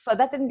 So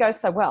that didn't go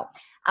so well.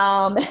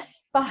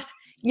 But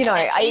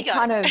it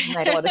kind of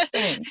made a lot of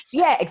sense.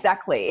 Yeah,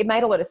 exactly. It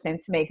made a lot of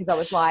sense for me because I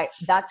was like,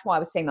 that's why I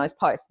was seeing those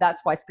posts.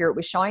 That's why Spirit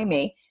was showing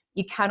me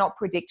you cannot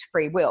predict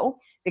free will,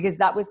 because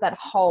that was that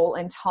whole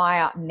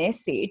entire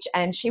message.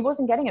 And she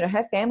wasn't getting it.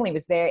 Her family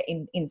was there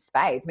in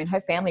spades. I mean,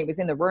 her family was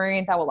in the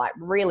room. They were like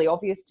really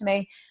obvious to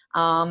me.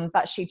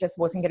 But she just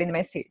wasn't getting the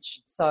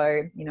message.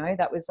 So,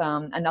 that was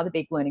another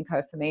big learning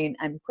curve for me,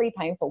 and pretty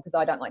painful because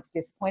I don't like to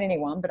disappoint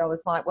anyone. But I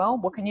was like, well,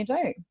 what can you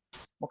do?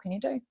 What can you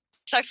do?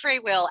 So free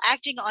will,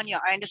 acting on your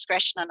own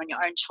discretion and on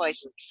your own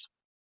choices.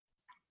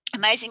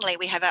 Amazingly,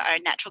 we have our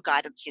own natural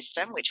guidance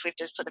system, which we've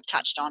just sort of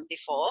touched on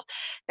before,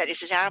 that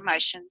this is our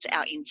emotions,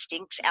 our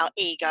instincts, our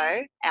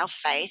ego, our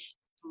faith,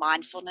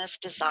 mindfulness,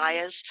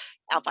 desires,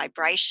 our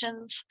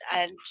vibrations,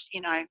 and,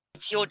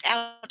 it's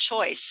our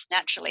choice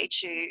naturally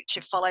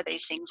to follow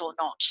these things or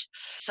not.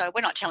 So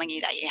we're not telling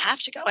you that you have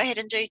to go ahead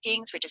and do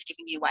things. We're just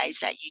giving you ways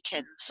that you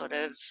can sort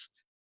of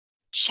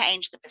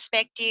change the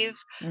perspective,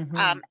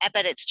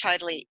 but it's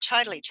totally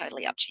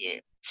up to you.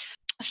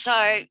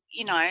 So,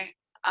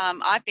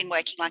 I've been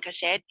working, like I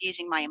said,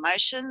 using my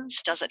emotions.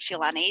 Does it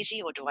feel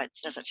uneasy, or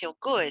does it feel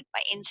good?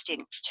 My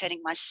instincts,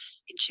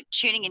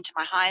 tuning into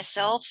my higher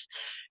self,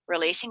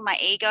 releasing my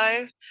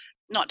ego.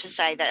 Not to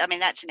say that, I mean,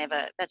 that's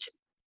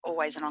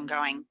always an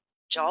ongoing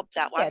job,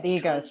 that one. Yeah, the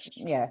ego's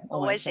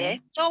always there.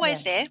 It's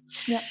always there.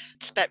 Yeah.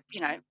 But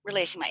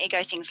releasing my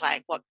ego, things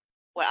like what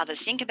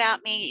others think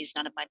about me is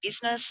none of my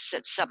business.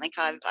 It's something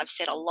I've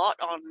said a lot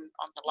on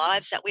the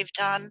lives that we've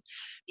done.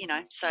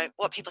 So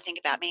what people think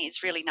about me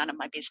is really none of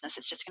my business.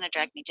 It's just going to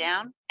drag me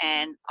down,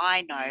 and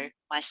I know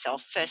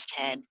myself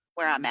firsthand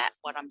where I'm at,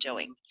 what I'm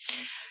doing.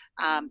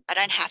 I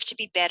don't have to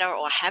be better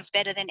or have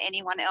better than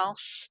anyone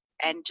else,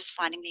 and just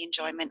finding the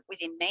enjoyment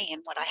within me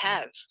and what I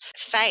have.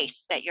 Faith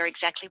that you're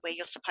exactly where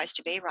you're supposed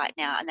to be right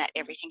now, and that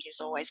everything is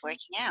always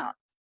working out.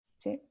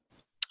 That's it.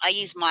 I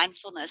use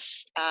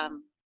mindfulness,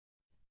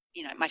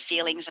 my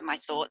feelings and my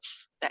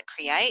thoughts that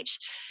create.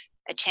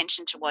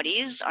 Attention to what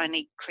is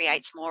only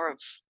creates more of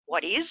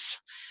what is.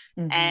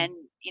 And,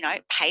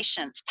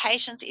 patience.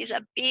 Patience is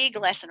a big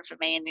lesson for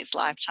me in this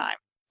lifetime.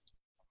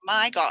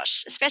 My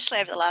gosh, especially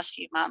over the last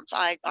few months,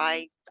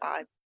 I'm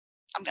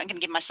going to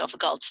give myself a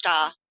gold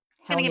star.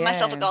 I'm going to give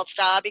myself a gold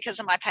star because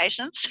of my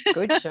patience.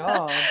 Good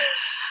job.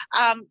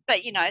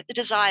 But, the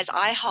desires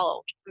I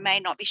hold may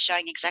not be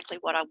showing exactly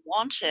what I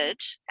wanted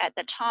at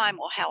the time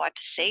or how I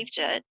perceived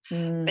it,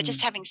 but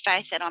just having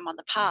faith that I'm on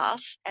the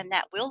path, and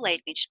that will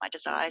lead me to my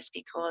desires,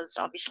 because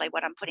obviously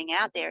what I'm putting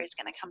out there is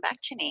going to come back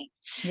to me.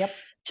 Yep.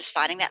 Just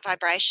finding that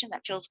vibration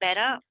that feels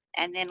better,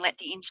 and then let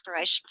the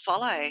inspiration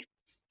follow.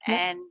 Yep.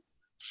 And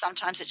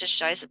sometimes it just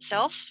shows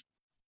itself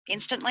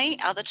instantly.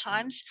 Other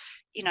times,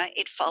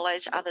 it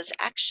follows others'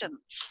 actions.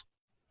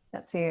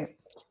 That's it.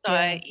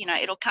 So,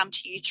 it'll come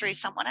to you through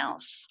someone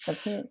else.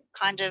 That's it.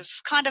 Kind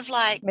of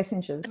like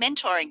messengers. The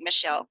mentoring,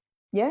 Michelle.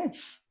 Yeah,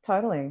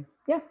 totally.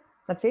 Yeah,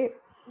 that's it.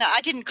 No, I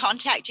didn't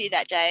contact you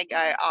that day and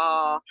go,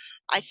 oh,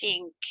 I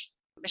think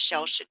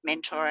Michelle should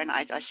mentor, and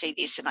I see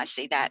this and I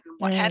see that and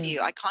what have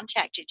you. I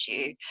contacted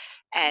you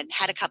and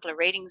had a couple of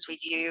readings with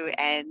you,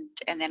 and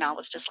then I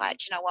was just like,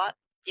 you know what?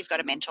 You've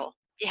got a mentor.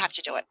 You have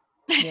to do it.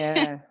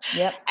 Yeah.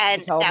 Yep.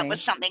 And that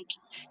was something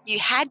you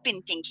had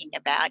been thinking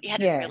about. You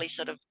hadn't really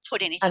sort of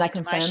put anything and I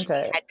into confirmed motion.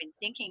 it. You had been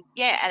thinking.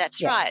 Yeah,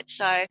 that's right.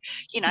 So,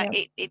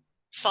 it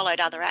followed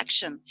other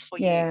actions for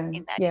you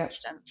in that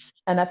instance.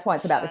 And that's why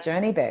it's about the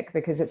journey, Beck,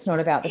 because it's not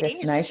about the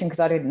destination,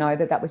 because I didn't know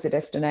that was a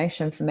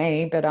destination for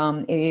me, but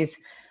it is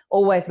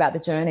always about the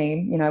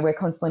journey. We're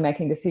constantly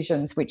making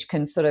decisions which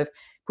can sort of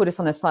put us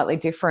on a slightly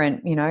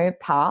different,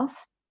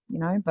 path,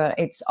 but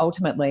it's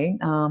ultimately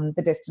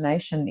the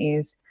destination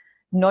is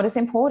not as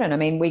important. I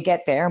mean, we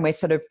get there and we're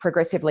sort of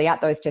progressively at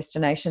those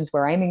destinations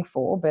we're aiming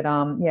for, but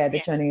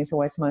the journey is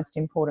always the most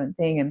important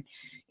thing. And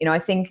You know, I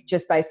think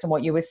just based on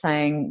what you were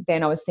saying,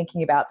 then I was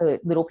thinking about the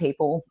little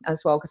people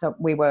as well, because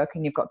we work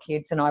and you've got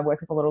kids, and I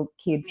work with a lot of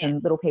kids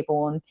and little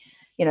people. And,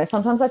 you know,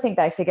 sometimes I think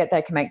they forget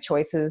they can make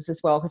choices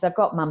as well, because they've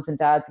got mums and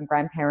dads and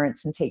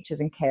grandparents and teachers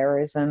and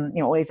carers and,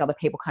 you know, all these other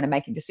people kind of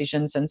making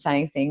decisions and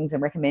saying things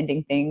and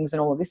recommending things and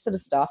all of this sort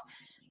of stuff.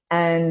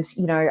 And,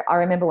 you know, I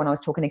remember when I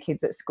was talking to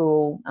kids at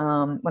school,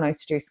 when I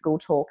used to do school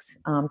talks,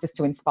 just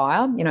to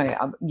inspire, you know,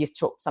 I used to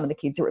talk to some of the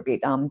kids who were a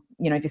bit,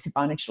 you know,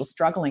 disadvantaged or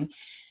struggling.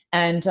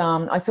 And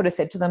I sort of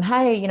said to them,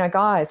 hey, you know,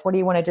 guys, what do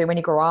you want to do when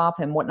you grow up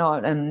and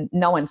whatnot? And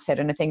no one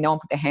said anything. No one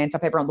put their hands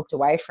up. Everyone looked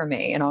away from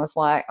me. And I was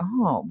like,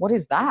 oh, what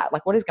is that?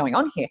 Like, what is going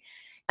on here?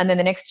 And then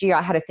the next year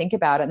I had to think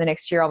about it. And the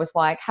next year I was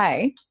like,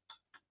 hey,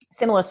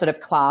 similar sort of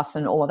class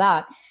and all of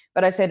that.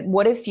 But I said,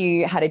 what if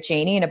you had a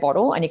genie in a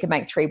bottle and you could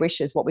make 3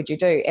 wishes? What would you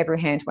do? Every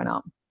hand went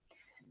up.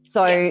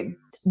 So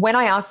when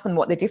I asked them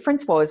what the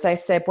difference was, they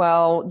said,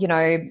 well, you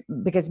know,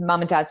 because mum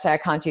and dad say I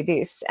can't do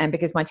this, and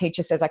because my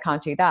teacher says I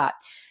can't do that.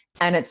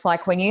 And it's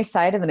like, when you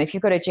say to them, if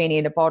you've got a genie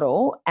in a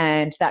bottle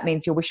and that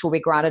means your wish will be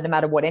granted no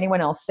matter what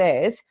anyone else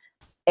says,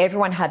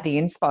 everyone had the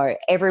inspo.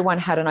 Everyone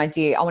had an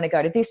idea. I want to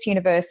go to this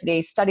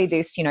university, study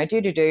this, you know,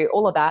 do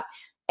all of that.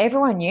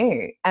 Everyone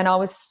knew. And I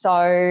was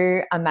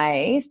so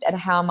amazed at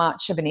how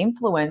much of an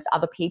influence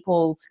other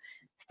people's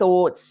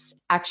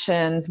thoughts,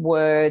 actions,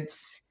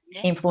 words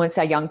influence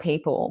our young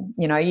people.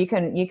 You know, you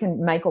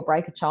can make or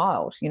break a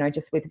child, you know,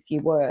 just with a few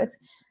words.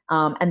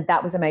 And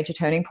that was a major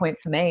turning point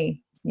for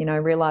me, you know,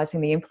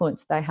 realizing the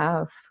influence they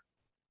have.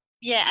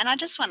 Yeah, and I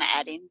just want to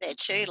add in there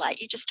too,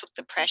 like, you just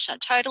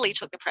totally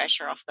took the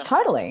pressure off them.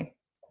 Totally.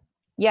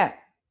 Yeah.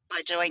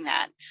 By doing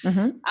that.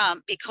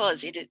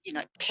 Because it is, you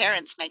know,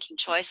 parents making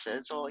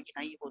choices, or, you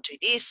know, you will do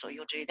this or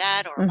you'll do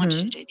that, or I want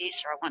you to do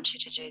this or I want you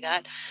to do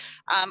that.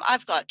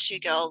 I've got 2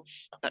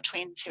 girls, I've got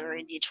twins who are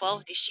in year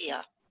 12 this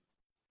year,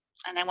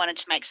 and they wanted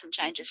to make some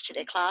changes to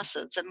their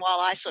classes. And while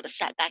I sort of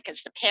sat back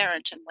as the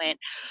parent and went,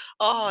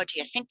 oh, do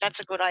you think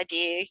that's a good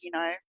idea? You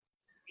know,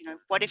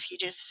 what if you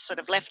just sort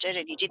of left it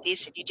and you did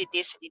this and you did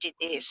this and you did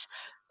this?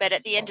 But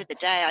at the end of the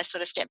day, I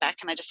sort of stepped back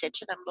and I just said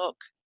to them, look,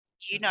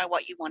 you know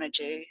what you want to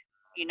do.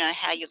 You know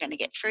how you're going to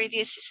get through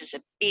this. This is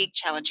a big,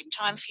 challenging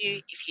time for you.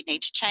 If you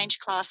need to change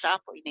class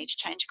up or you need to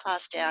change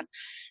class down,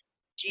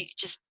 you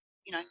just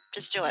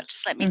do it.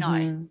 Just let me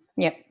know.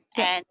 Yep.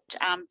 And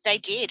they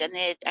did. And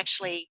they're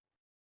actually,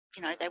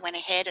 you know, they went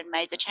ahead and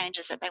made the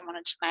changes that they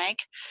wanted to make.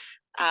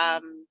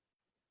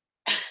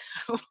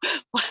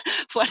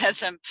 One of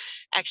them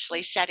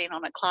actually sat in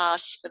on a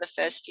class for the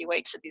first few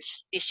weeks of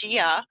this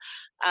year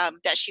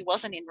that she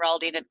wasn't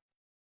enrolled in,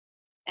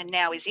 and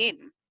now is in.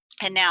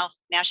 And now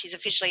she's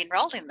officially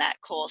enrolled in that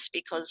course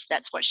because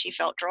that's what she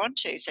felt drawn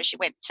to. So she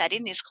went and sat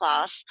in this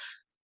class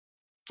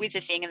with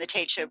the thing, and the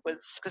teacher was,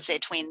 because they're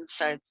twins,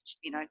 so,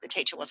 you know, the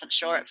teacher wasn't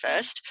sure at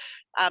first,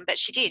 but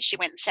she did. She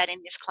went and sat in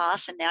this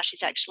class, and now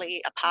she's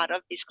actually a part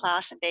of this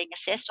class and being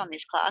assessed on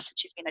this class, and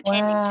she's been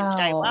attending since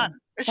day one.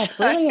 That's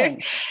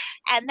brilliant.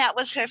 And that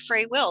was her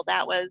free will.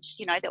 That was,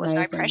 you know, there was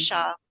no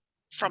pressure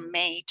from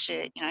me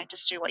to, you know,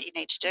 just do what you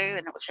need to do,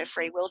 and it was her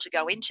free will to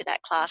go into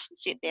that class and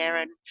sit there,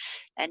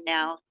 and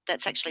now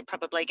that's actually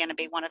probably going to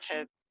be one of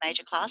her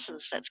major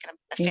classes that's going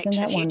to affect her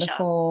future. Isn't that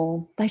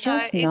wonderful? They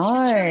just know.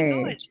 It's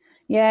really good.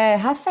 Yeah,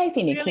 have faith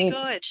in your really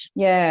kids. Good.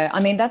 Yeah, I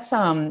mean, that's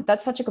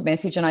such a good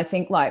message, and I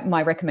think, like,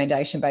 my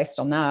recommendation based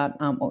on that,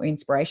 or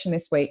inspiration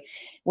this week,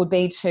 would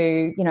be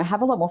to, you know,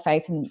 have a lot more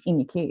faith in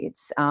your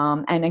kids,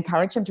 and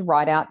encourage them to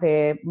write out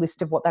their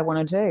list of what they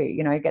want to do.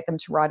 You know, get them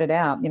to write it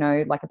out. You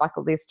know, like a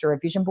bucket list or a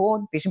vision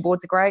board. Vision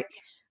boards are great.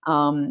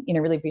 You know,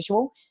 really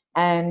visual,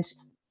 and,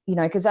 you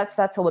know, because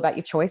that's all about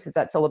your choices.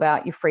 That's all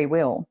about your free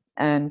will,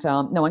 and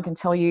no one can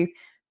tell you.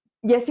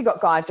 Yes, you've got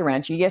guides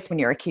around you. Yes, when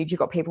you're a kid, you've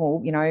got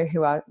people, you know,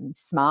 who are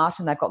smart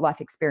and they've got life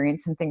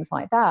experience and things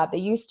like that. But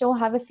you still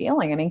have a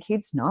feeling. I mean,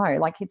 kids know,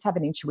 like, kids have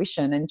an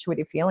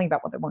intuitive feeling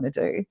about what they want to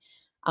do,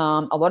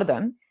 a lot of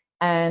them.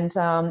 And,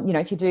 you know,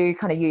 if you do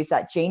kind of use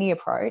that genie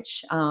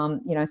approach,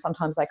 you know,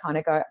 sometimes they kind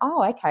of go,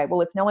 oh, okay,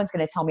 well, if no one's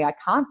going to tell me I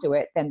can't do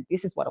it, then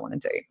this is what I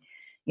want to do.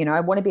 You know,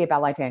 I want to be a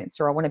ballet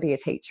dancer, or I want to be a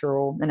teacher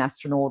or an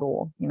astronaut,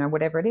 or, you know,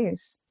 whatever it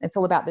is. It's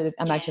all about the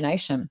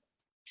imagination.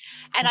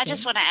 And I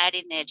just want to add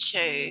in there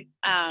too,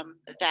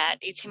 that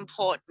it's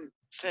important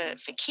for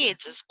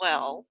kids as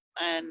well.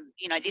 And,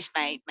 you know, this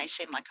may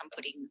seem like I'm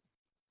putting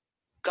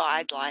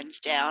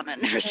guidelines down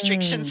and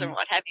restrictions and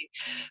what have you,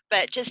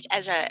 but just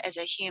as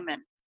a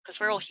human, because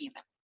we're all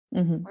human.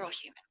 We're all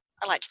human.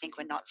 I like to think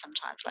we're not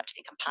sometimes. I like to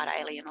think I'm part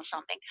alien or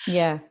something.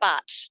 Yeah.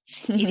 But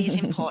it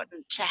is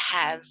important to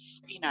have,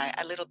 you know,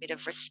 a little bit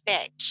of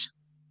respect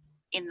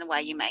in the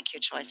way you make your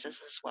choices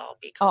as well,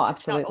 because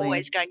absolutely. It's not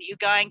always you're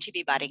going to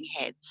be butting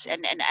heads,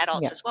 and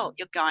adults as well.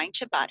 You're going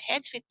to butt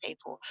heads with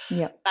people.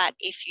 But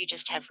if you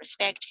just have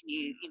respect and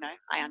you know,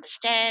 I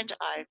understand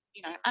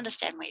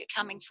where you're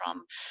coming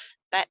from,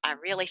 but I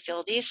really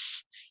feel this,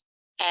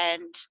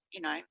 and, you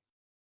know,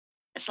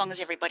 as long as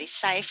everybody's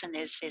safe and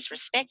there's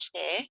respect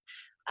there,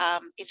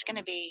 it's going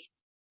to be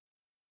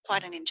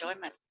quite an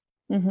enjoyment.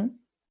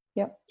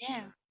 Yep.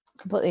 Yeah.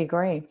 Completely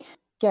agree.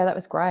 Yeah, that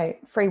was great.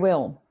 Free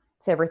will.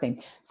 It's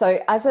everything. So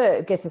as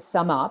a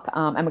sum up,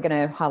 and we're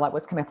going to highlight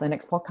what's coming up in the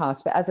next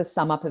podcast, but as a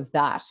sum up of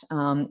that,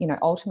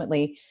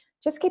 ultimately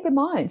just keep in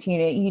mind,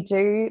 you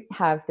do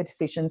have the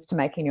decisions to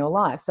make in your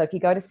life. So if you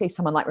go to see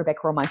someone like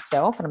Rebecca or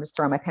myself, and I'm just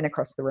throwing my pen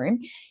across the room,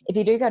 if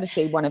you do go to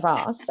see one of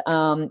us,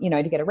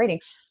 to get a reading,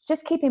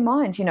 just keep in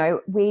mind,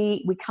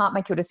 we can't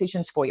make your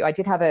decisions for you. I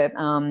did have a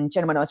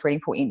gentleman I was reading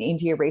for in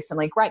India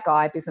recently, great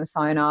guy, business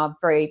owner,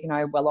 very,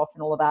 well off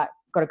and all of that,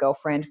 got a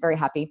girlfriend, very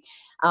happy.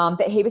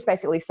 But he was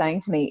basically saying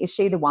to me, is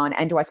she the one?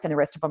 And do I spend the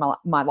rest of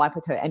my life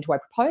with her? And do I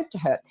propose to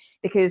her?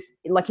 Because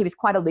he was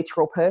quite a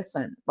literal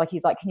person.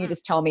 He's like, can you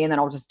just tell me and then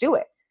I'll just do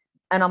it?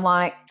 And I'm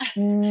like,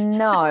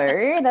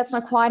 no, that's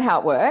not quite how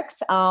it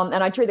works. And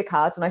I drew the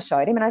cards and I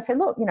showed him and I said,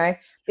 look,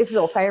 this is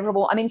all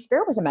favorable. I mean,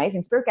 Spirit was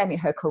amazing. Spirit gave me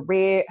her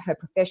career, her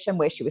profession,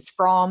 where she was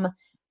from.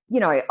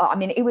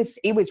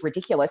 It was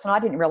ridiculous. And I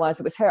didn't realize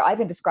it was her. I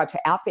even described her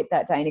outfit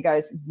that day and he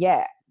goes,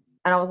 yeah.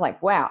 And I was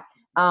like, wow.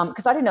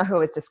 Because I didn't know who I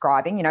was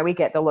describing. We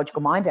get the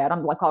logical mind out.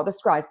 I'm like, I'll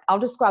describe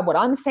what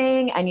I'm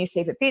seeing and you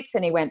see if it fits.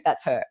 And he went,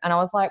 that's her. And I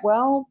was like,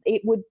 well,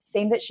 it would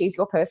seem that she's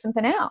your person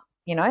for now,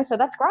 so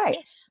that's great.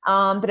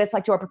 But it's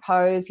like, do I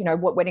propose?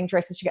 What wedding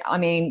dresses she get? I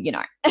mean,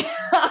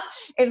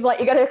 it's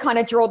like you got to kind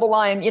of draw the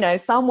line,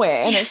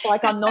 somewhere. And it's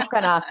like, I'm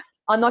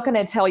not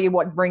gonna tell you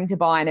what ring to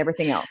buy and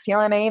everything else. You know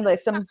what I mean?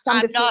 There's some I'm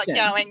decision. not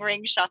going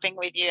ring shopping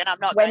with you, and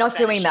We're not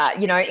doing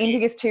that.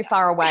 India's too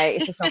far away.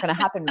 It's just not going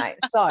to happen, mate.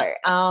 So,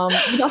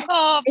 bless. You know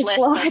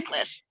what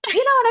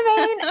I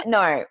mean?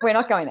 No, we're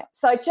not going there.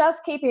 So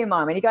just keep in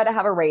mind when you go to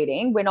have a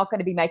reading, we're not going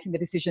to be making the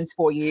decisions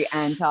for you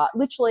and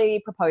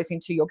literally proposing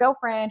to your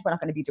girlfriend. We're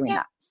not going to be doing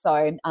that. So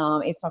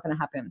it's not going to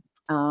happen.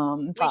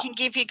 We can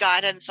give you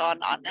guidance on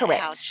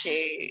correct. how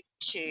to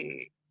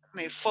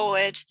move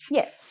forward.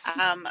 Yes.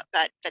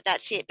 But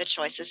that's it. The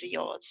choices are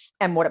yours.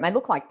 And what it may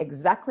look like.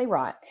 Exactly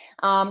right.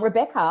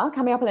 Rebecca,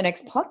 coming up in the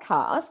next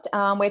podcast,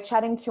 we're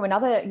chatting to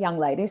another young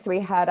lady. So we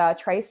had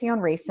Tracy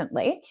on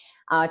recently.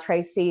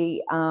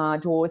 Tracy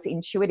Dawes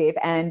Intuitive.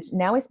 And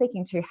now we're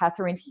speaking to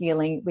Hatherine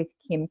Healing with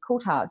Kim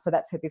Coulthard. So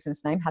that's her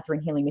business name,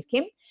 Hatherine Healing with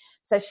Kim.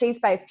 So she's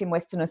based in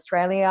Western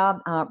Australia,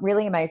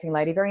 really amazing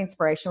lady, very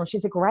inspirational.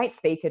 She's a great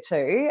speaker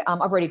too.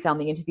 I've already done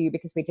the interview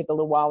because we did a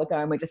little while ago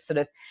and we're just sort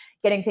of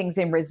getting things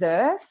in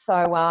reserve.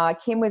 So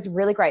Kim was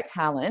really great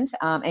talent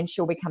and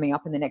she'll be coming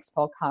up in the next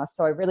podcast.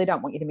 So I really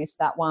don't want you to miss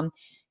that one.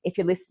 If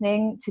you're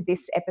listening to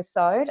this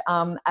episode,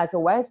 as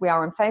always, we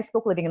are on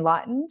Facebook, Living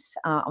Enlightened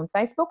on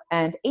Facebook,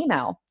 and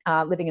email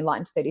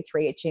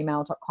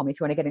livingenlightened33@gmail.com if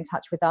you want to get in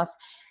touch with us.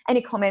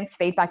 Any comments,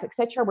 feedback,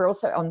 etc. We're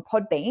also on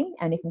Podbean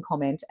and you can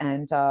comment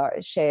and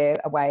share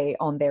away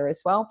on there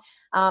as well.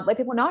 Let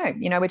people know,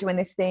 we're doing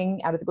this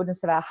thing out of the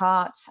goodness of our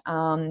heart.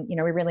 We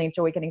really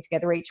enjoy getting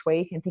together each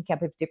week and thinking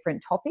up of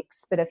different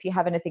topics. But if you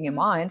have anything in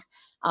mind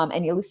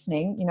and you're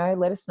listening,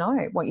 let us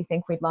know what you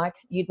think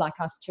you'd like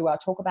us to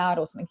talk about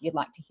or something you'd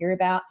like to hear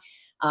about.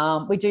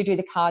 We do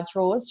the card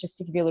draws just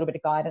to give you a little bit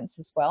of guidance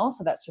as well.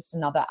 So that's just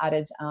another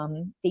added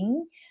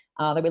thing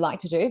that we like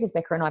to do because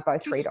Becca and I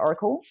both read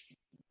Oracle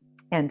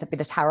and a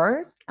bit of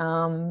tarot.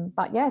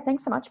 But yeah,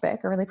 thanks so much, Beck.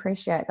 I really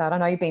appreciate that. I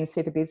know you've been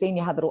super busy and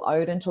you had little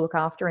Odin to look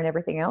after and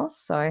everything else.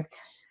 So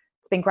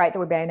it's been great that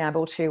we've been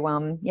able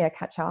to,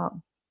 catch up.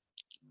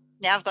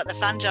 Now I've got the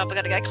fun job. I've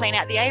got to go clean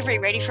out the aviary,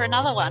 ready for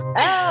another one.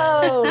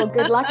 Oh,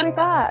 good luck with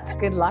that.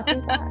 Good luck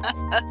with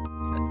that.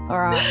 All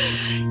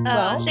right.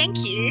 Well,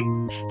 thank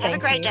you. Have a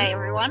great day,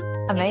 everyone.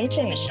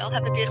 Amazing. Michelle,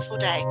 have a beautiful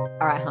day.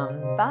 All right,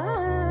 hon.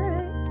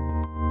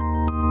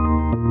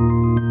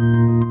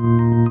 Bye.